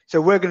in it.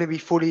 So we're going to be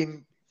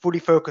fully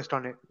focused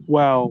on it.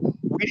 Wow.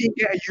 We didn't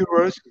get a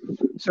Euros,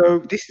 so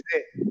this is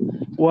it.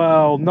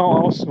 Well,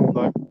 not Arsenal,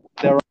 though.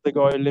 They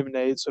got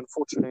eliminated, so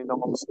unfortunately not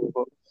Arsenal.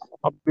 But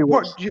I'll be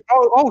watching.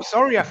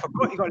 Sorry, I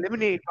forgot you got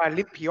eliminated by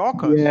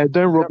Olympiacos. Yeah,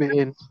 don't rub it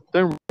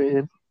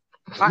in.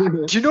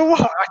 Do you know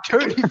what? I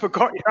totally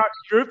forgot you're out of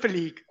the Europa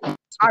League.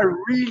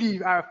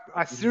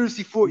 I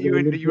seriously thought you were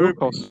in the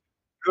Europa League.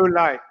 No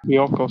lie.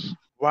 Olympiacos.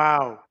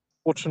 Wow.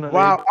 Fortunately.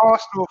 Wow,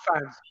 Arsenal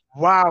fans.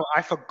 Wow,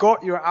 I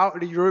forgot you're out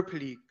of the Europa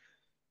League.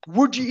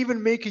 Would you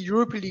even make a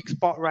Europa League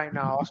spot right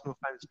now, Arsenal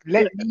fans?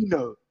 Let me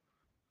know.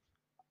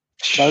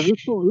 No,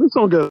 let's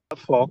not go that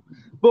far.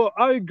 But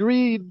I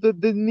agree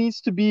that there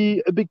needs to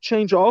be a big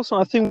change. Also,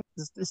 I think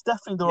it's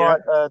definitely the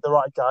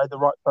right guy, the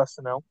right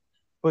personnel,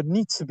 but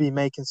needs to be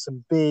making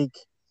some big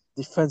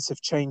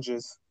defensive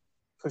changes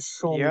for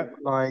sure. Yeah.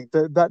 Like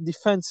that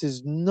defense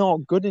is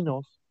not good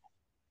enough.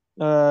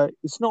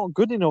 It's not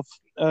good enough.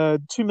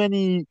 Too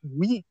many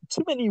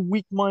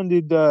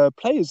weak-minded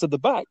players at the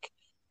back.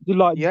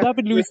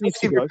 David Luiz needs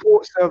to go.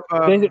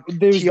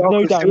 There's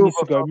no doubt he needs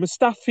to go.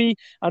 Mustafi,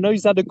 I know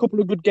he's had a couple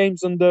of good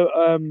games under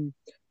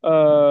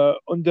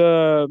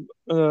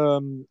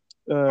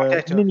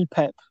Mini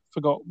Pep.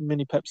 Forgot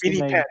Mini Pep's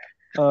name.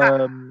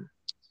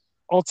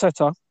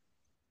 Arteta.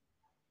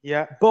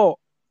 Yeah. But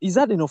he's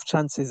had enough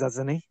chances,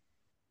 hasn't he?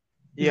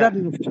 He's had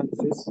enough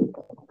chances.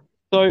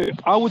 So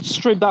I would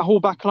strip that whole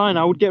back line.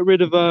 I would get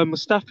rid of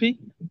Mustafi,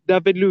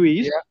 David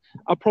Luiz. Yeah.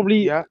 I'd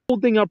probably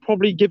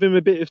give him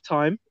a bit of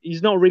time.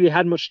 He's not really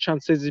had much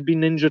chances. He's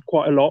been injured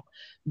quite a lot.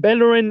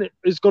 Bellerin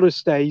has got to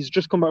stay. He's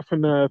just come back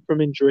from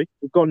injury.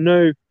 We've got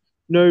no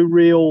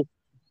real,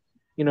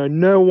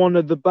 no one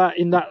at the back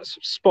in that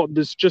spot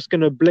that's just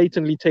going to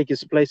blatantly take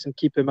his place and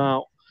keep him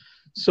out.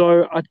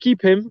 So I'd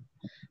keep him.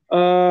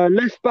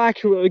 Left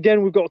back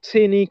again. We've got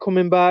Tierney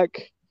coming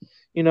back.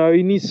 He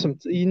needs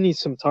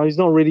some time. He's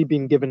not really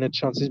been given a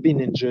chance. He's been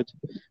injured.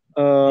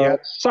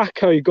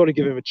 Saka, you got to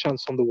give him a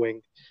chance on the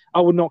wing. I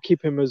would not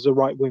keep him as a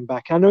right wing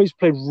back. I know he's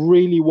played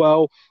really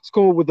well. He's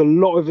come up with a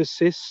lot of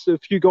assists, a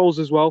few goals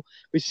as well.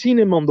 We've seen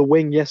him on the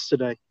wing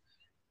yesterday.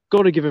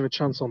 Got to give him a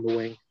chance on the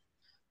wing.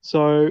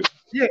 So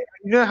yeah,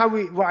 you know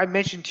what I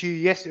mentioned to you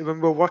yesterday when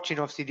we were watching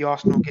obviously the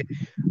Arsenal game.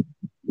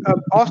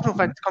 Arsenal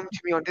fans come to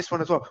me on this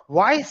one as well.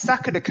 Why is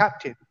Saka the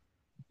captain?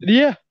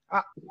 Yeah.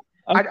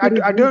 I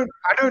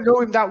don't know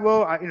him that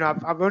well.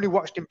 I've only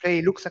watched him play.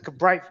 He looks like a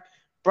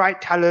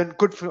bright talent,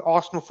 good for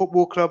Arsenal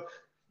Football Club.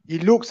 He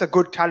looks a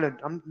good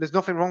talent. There's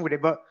nothing wrong with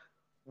it, but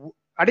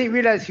I didn't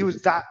realize he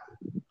has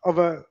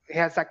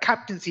that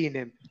captaincy in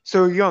him.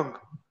 So young.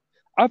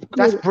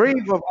 That's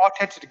brave of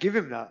Arteta to give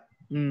him that.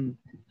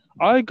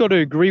 I got to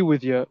agree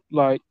with you.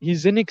 Like,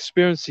 he's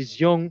inexperienced, he's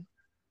young.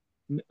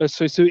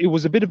 So it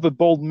was a bit of a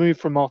bold move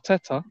from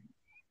Arteta.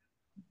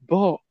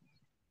 But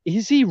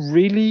is he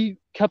really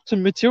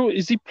captain material?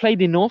 Is he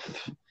played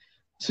enough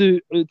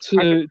to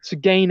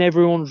gain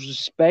everyone's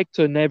respect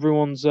and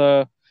everyone's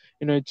to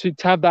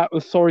have that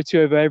authority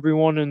over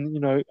everyone?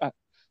 And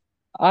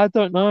I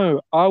don't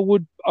know. I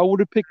would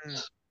have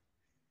picked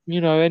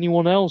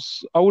anyone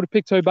else. I would have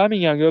picked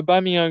Aubameyang.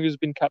 Aubameyang has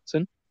been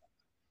captain.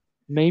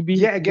 Maybe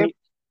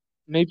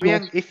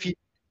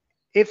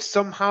if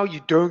somehow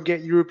you don't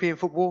get European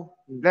football,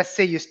 let's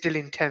say you're still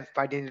in 10th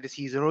by the end of the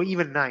season or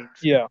even 9th.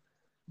 Yeah.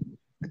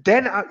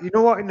 Then, you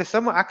know what? In the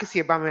summer, I could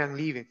see Aubameyang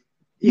leaving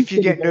if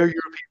you get no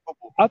European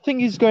football. I think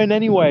he's going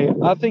anyway.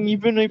 I think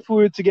even if we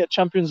were to get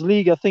Champions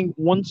League, I think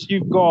once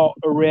you've got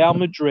a Real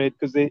Madrid,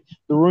 because the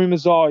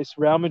rumours are it's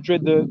Real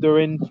Madrid, they're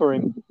in for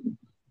him.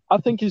 I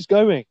think he's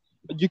going.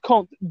 You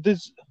can't.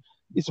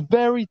 It's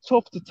very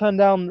tough to turn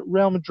down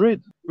Real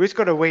Madrid. We just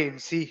got to wait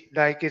and see.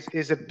 Like,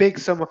 it's a big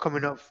summer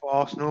coming up for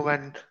Arsenal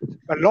and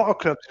a lot of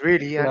clubs,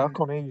 really. And I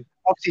can't hear you.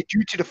 Obviously,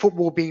 due to the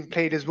football being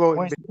played as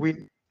well,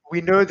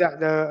 we know that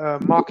the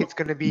market's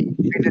going to be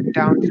traded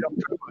down till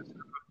October.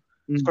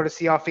 Just got to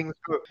see how things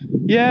go.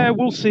 Yeah,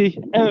 we'll see.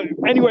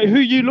 Anyway, who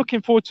are you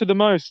looking forward to the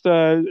most,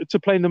 to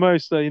playing the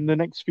most in the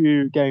next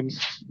few games?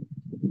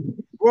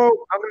 Well,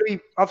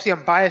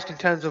 I'm biased in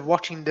terms of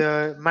watching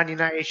the Man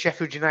United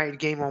Sheffield United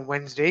game on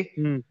Wednesday.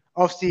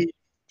 Obviously,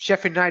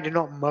 Sheffield United are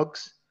not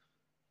mugs.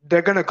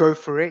 They're going to go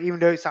for it, even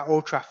though it's at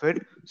Old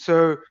Trafford.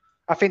 So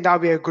I think that'll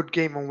be a good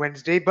game on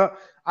Wednesday. But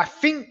I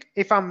think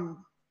if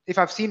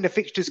I've seen the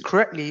fixtures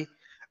correctly,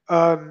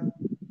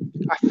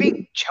 I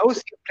think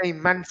Chelsea are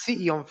playing Man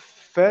City on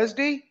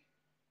Thursday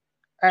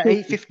at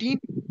 8:15.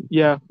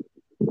 Yeah.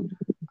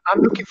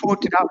 I'm looking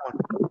forward to that one.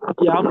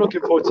 Yeah, I'm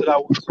looking forward to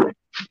that one.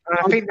 And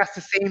I think that's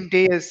the same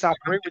day as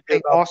Southampton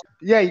playing Arsenal.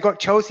 Yeah, you got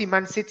Chelsea,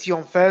 Man City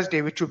on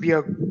Thursday, which will be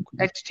a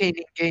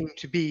entertaining game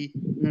to be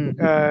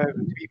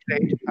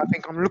played. I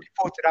think I'm looking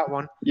forward to that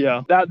one.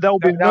 Yeah, that'll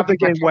be another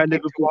game where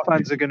Liverpool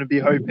fans are going to be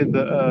hoping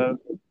that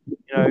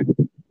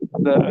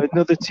that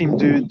another team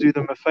do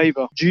them a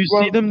favour. Do you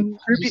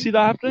see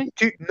that happening?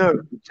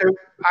 No. So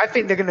I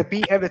think they're going to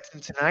beat Everton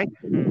tonight.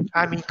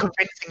 I mean,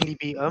 convincingly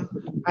beat them.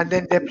 And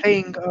then they're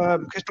playing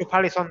Crystal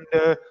Palace on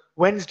the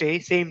Wednesday,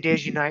 same day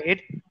as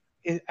United,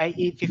 at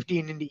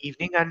 8:15 in the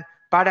evening. And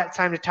by that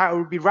time, the title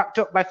will be wrapped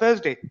up by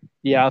Thursday.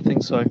 Yeah, I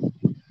think so.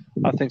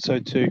 I think so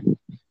too.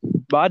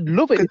 But I'd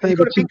love it if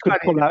the team could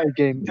pull out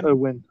a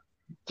win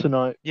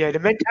tonight. Yeah, the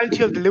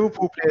mentality of the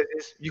Liverpool players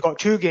is you got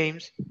 2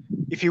 games.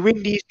 If you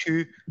win these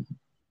 2,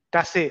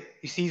 that's it.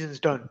 Your season's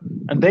done.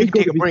 And they need to got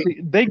take to a be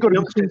break. they got to be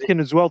Youngsters. thinking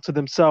as well to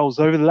themselves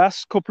over the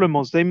last couple of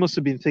months. They must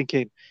have been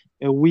thinking,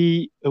 are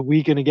we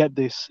going to get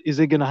this? Is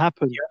it going to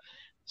happen? Yeah.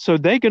 So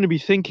they're going to be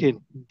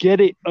thinking, get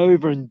it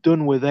over and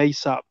done with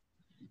ASAP,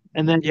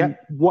 and then Yeah.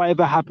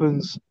 whatever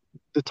happens,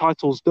 the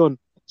title's done.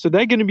 So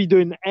they're going to be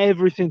doing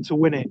everything to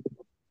win it.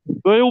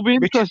 But it'll be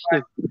Which is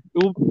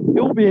interesting.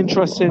 It'll be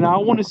interesting. I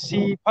want to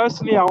see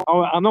personally.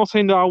 I'm not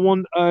saying that I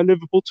want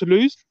Liverpool to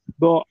lose,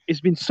 but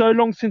it's been so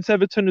long since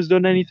Everton has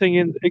done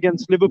anything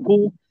against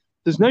Liverpool.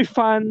 There's no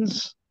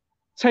fans.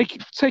 Take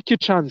your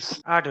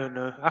chance. I don't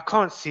know. I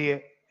can't see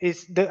it.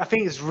 I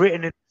think it's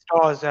written in the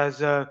stars,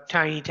 as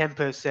Tiny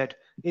Temper said.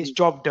 It's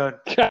job done.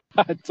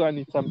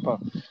 Tiny temper.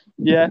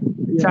 Yeah.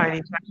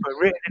 Tiny Temper,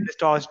 written in the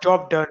stars,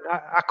 job done.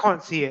 I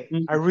can't see it.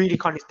 Mm. I really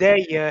can't. It's their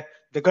year.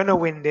 They're gonna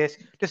win this.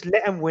 Just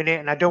let them win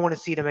it, and I don't want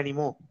to see them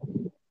anymore.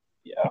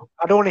 Yeah.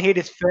 I don't want to hear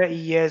this 30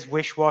 years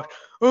wish wash.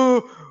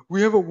 Oh,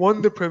 we haven't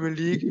won the Premier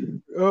League.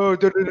 Oh,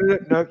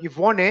 no, you've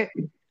won it.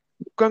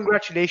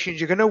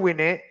 Congratulations, you're gonna win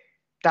it.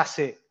 That's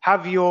it.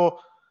 Have your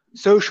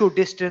social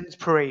distance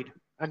parade,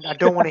 and I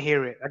don't want to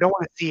hear it. I don't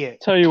want to see it.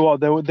 Tell you what,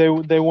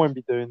 they won't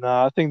be doing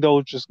that. I think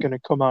they're just going to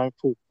come out in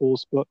full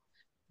force. But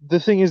the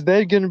thing is,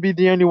 they're going to be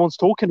the only ones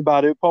talking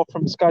about it, apart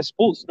from Sky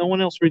Sports. No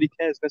one else really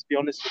cares. Let's be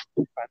honest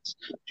with fans.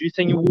 Do you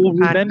think you will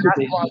remember And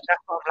this?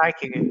 that's what I'm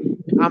liking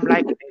it. I'm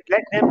liking it.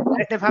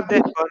 Let them have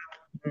their fun.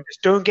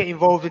 Just don't get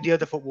involved with the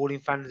other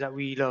footballing fans that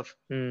we love.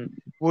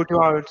 We'll do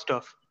our own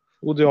stuff.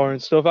 We'll do our own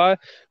stuff. But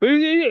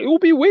it will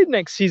be weird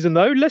next season,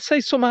 though. Let's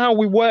say somehow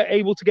we were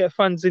able to get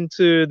fans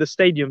into the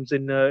stadiums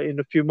in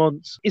a few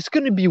months. It's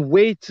going to be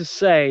weird to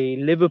say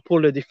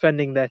Liverpool are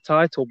defending their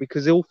title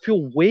because it will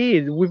feel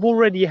weird. We've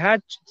already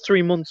had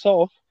 3 months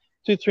off,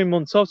 2-3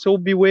 months off, so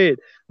it'll be weird.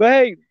 But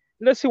hey,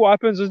 let's see what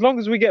happens. As long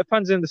as we get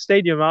fans in the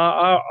stadium,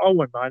 I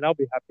won't mind. I'll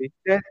be happy.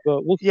 Yeah.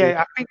 But we'll see.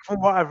 Yeah, I think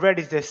from what I've read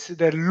is this: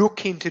 they're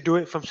looking to do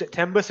it from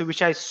September, so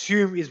which I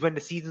assume is when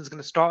the season's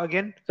going to start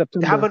again.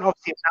 September. They haven't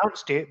obviously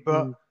announced it,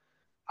 but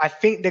I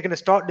think they're going to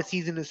start the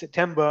season in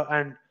September,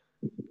 and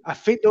I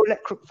think they'll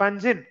let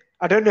fans in.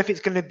 I don't know if it's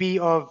going to be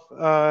of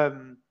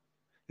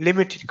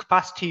limited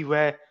capacity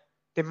where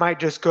they might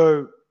just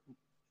go.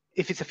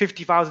 If it's a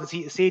 50,000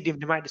 seat stadium,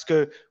 they might just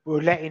go,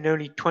 we'll let in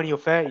only 20 or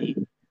 30,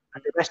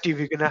 and the rest of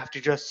you are going to have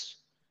to just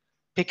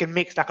pick and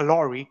mix like a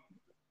lottery.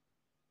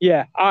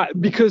 Yeah,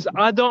 because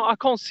I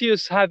can't see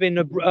us having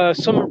a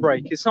summer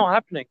break. It's not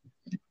happening.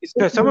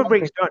 No, summer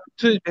break's done.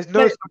 There's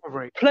no summer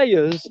break.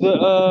 Players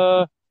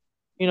that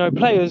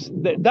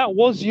that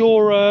was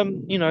your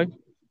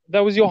that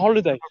was your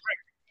holiday.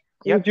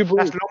 Yeah, that's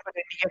longer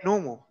than you get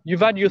normal.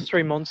 You've had your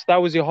 3 months. That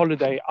was your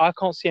holiday. I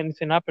can't see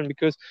anything happen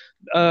because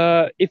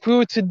if we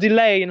were to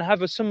delay and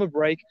have a summer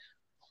break,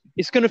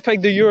 it's going to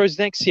affect the Euros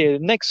next year.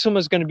 Next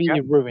summer's going to be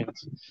ruined.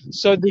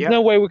 So there's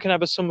no way we can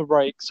have a summer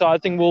break. So I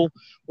think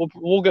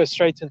we'll go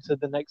straight into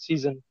the next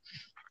season.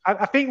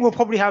 I think we'll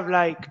probably have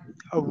like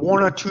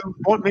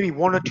maybe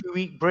 1 or 2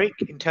 week break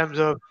in terms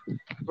of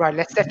right.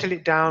 Let's settle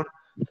it down.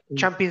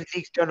 Champions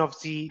League's done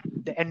obviously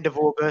the end of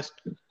August.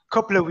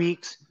 Couple of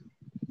weeks,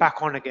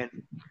 back on again.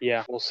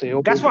 Yeah, we'll see.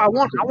 That's what I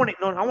want. I want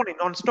it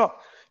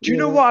non-stop. Do you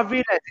know what I've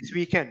realized this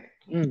weekend?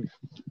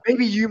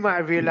 Maybe you might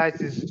have realized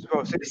this as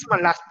well. So this is my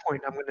last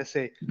point I'm going to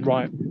say.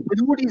 Right. With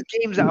all these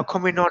games that are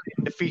coming on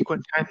in the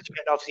frequent times, you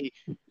get obviously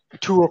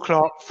 2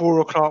 o'clock,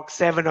 4 o'clock,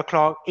 7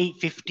 o'clock,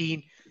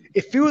 8:15.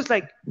 It feels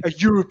like a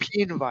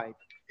European vibe.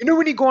 You know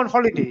when you go on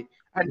holiday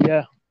and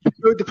the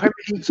Premier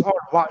League's on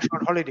watch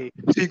on holiday,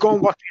 so you go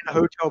and watch it in a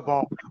hotel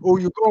bar, or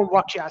you go and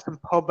watch it at some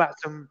pub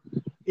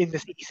in the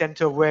city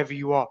centre, wherever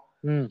you are.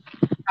 And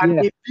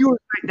it feels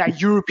like that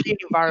European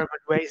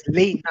environment where it's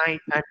late night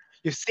and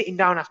you're sitting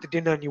down after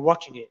dinner and you're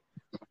watching it.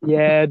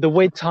 Yeah, the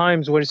wait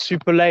times where it's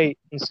super late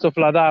and stuff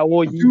like that.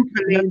 Or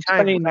super late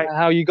time, like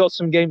how you got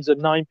some games at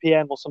 9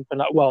 p.m. or something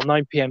like. Well,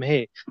 9 p.m.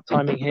 here,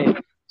 timing here.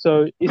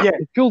 So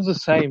it feels the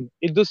same.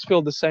 It does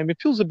feel the same.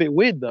 It feels a bit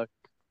weird though.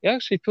 It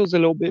actually feels a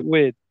little bit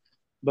weird.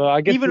 But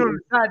I guess even on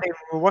Saturday when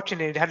we were watching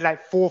it had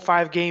like 4 or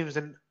 5 games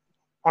and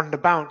on the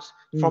bounce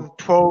from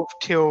 12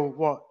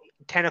 till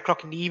 10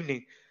 o'clock in the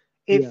evening.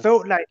 It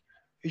felt like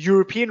a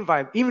European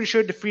vibe. Even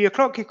showed the 3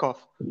 o'clock kickoff.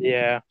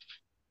 Yeah.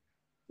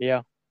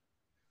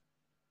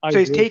 So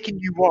it's taken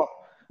you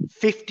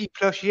 50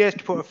 plus years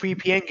to put a 3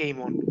 p.m.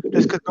 game on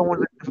just because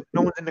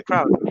no one's in the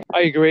crowd.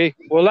 I agree.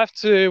 We'll have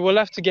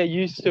to get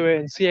used to it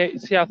and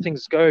see how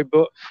things go.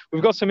 But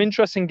we've got some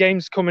interesting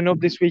games coming up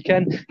this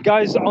weekend,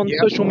 guys. On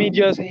social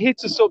media,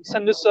 hit us up,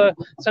 send us a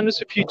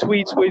few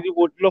tweets. We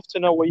would love to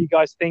know what you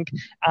guys think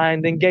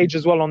and engage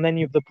as well on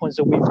any of the points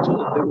that we've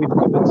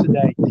covered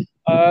today.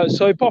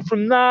 So apart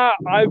from that,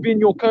 I've been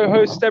your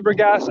co-host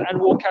Stebragas, and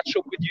we'll catch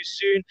up with you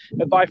soon.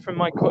 Bye from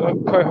my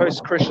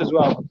co-host Krish as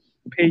well.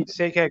 Peace.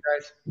 Take care,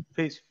 guys.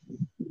 Peace.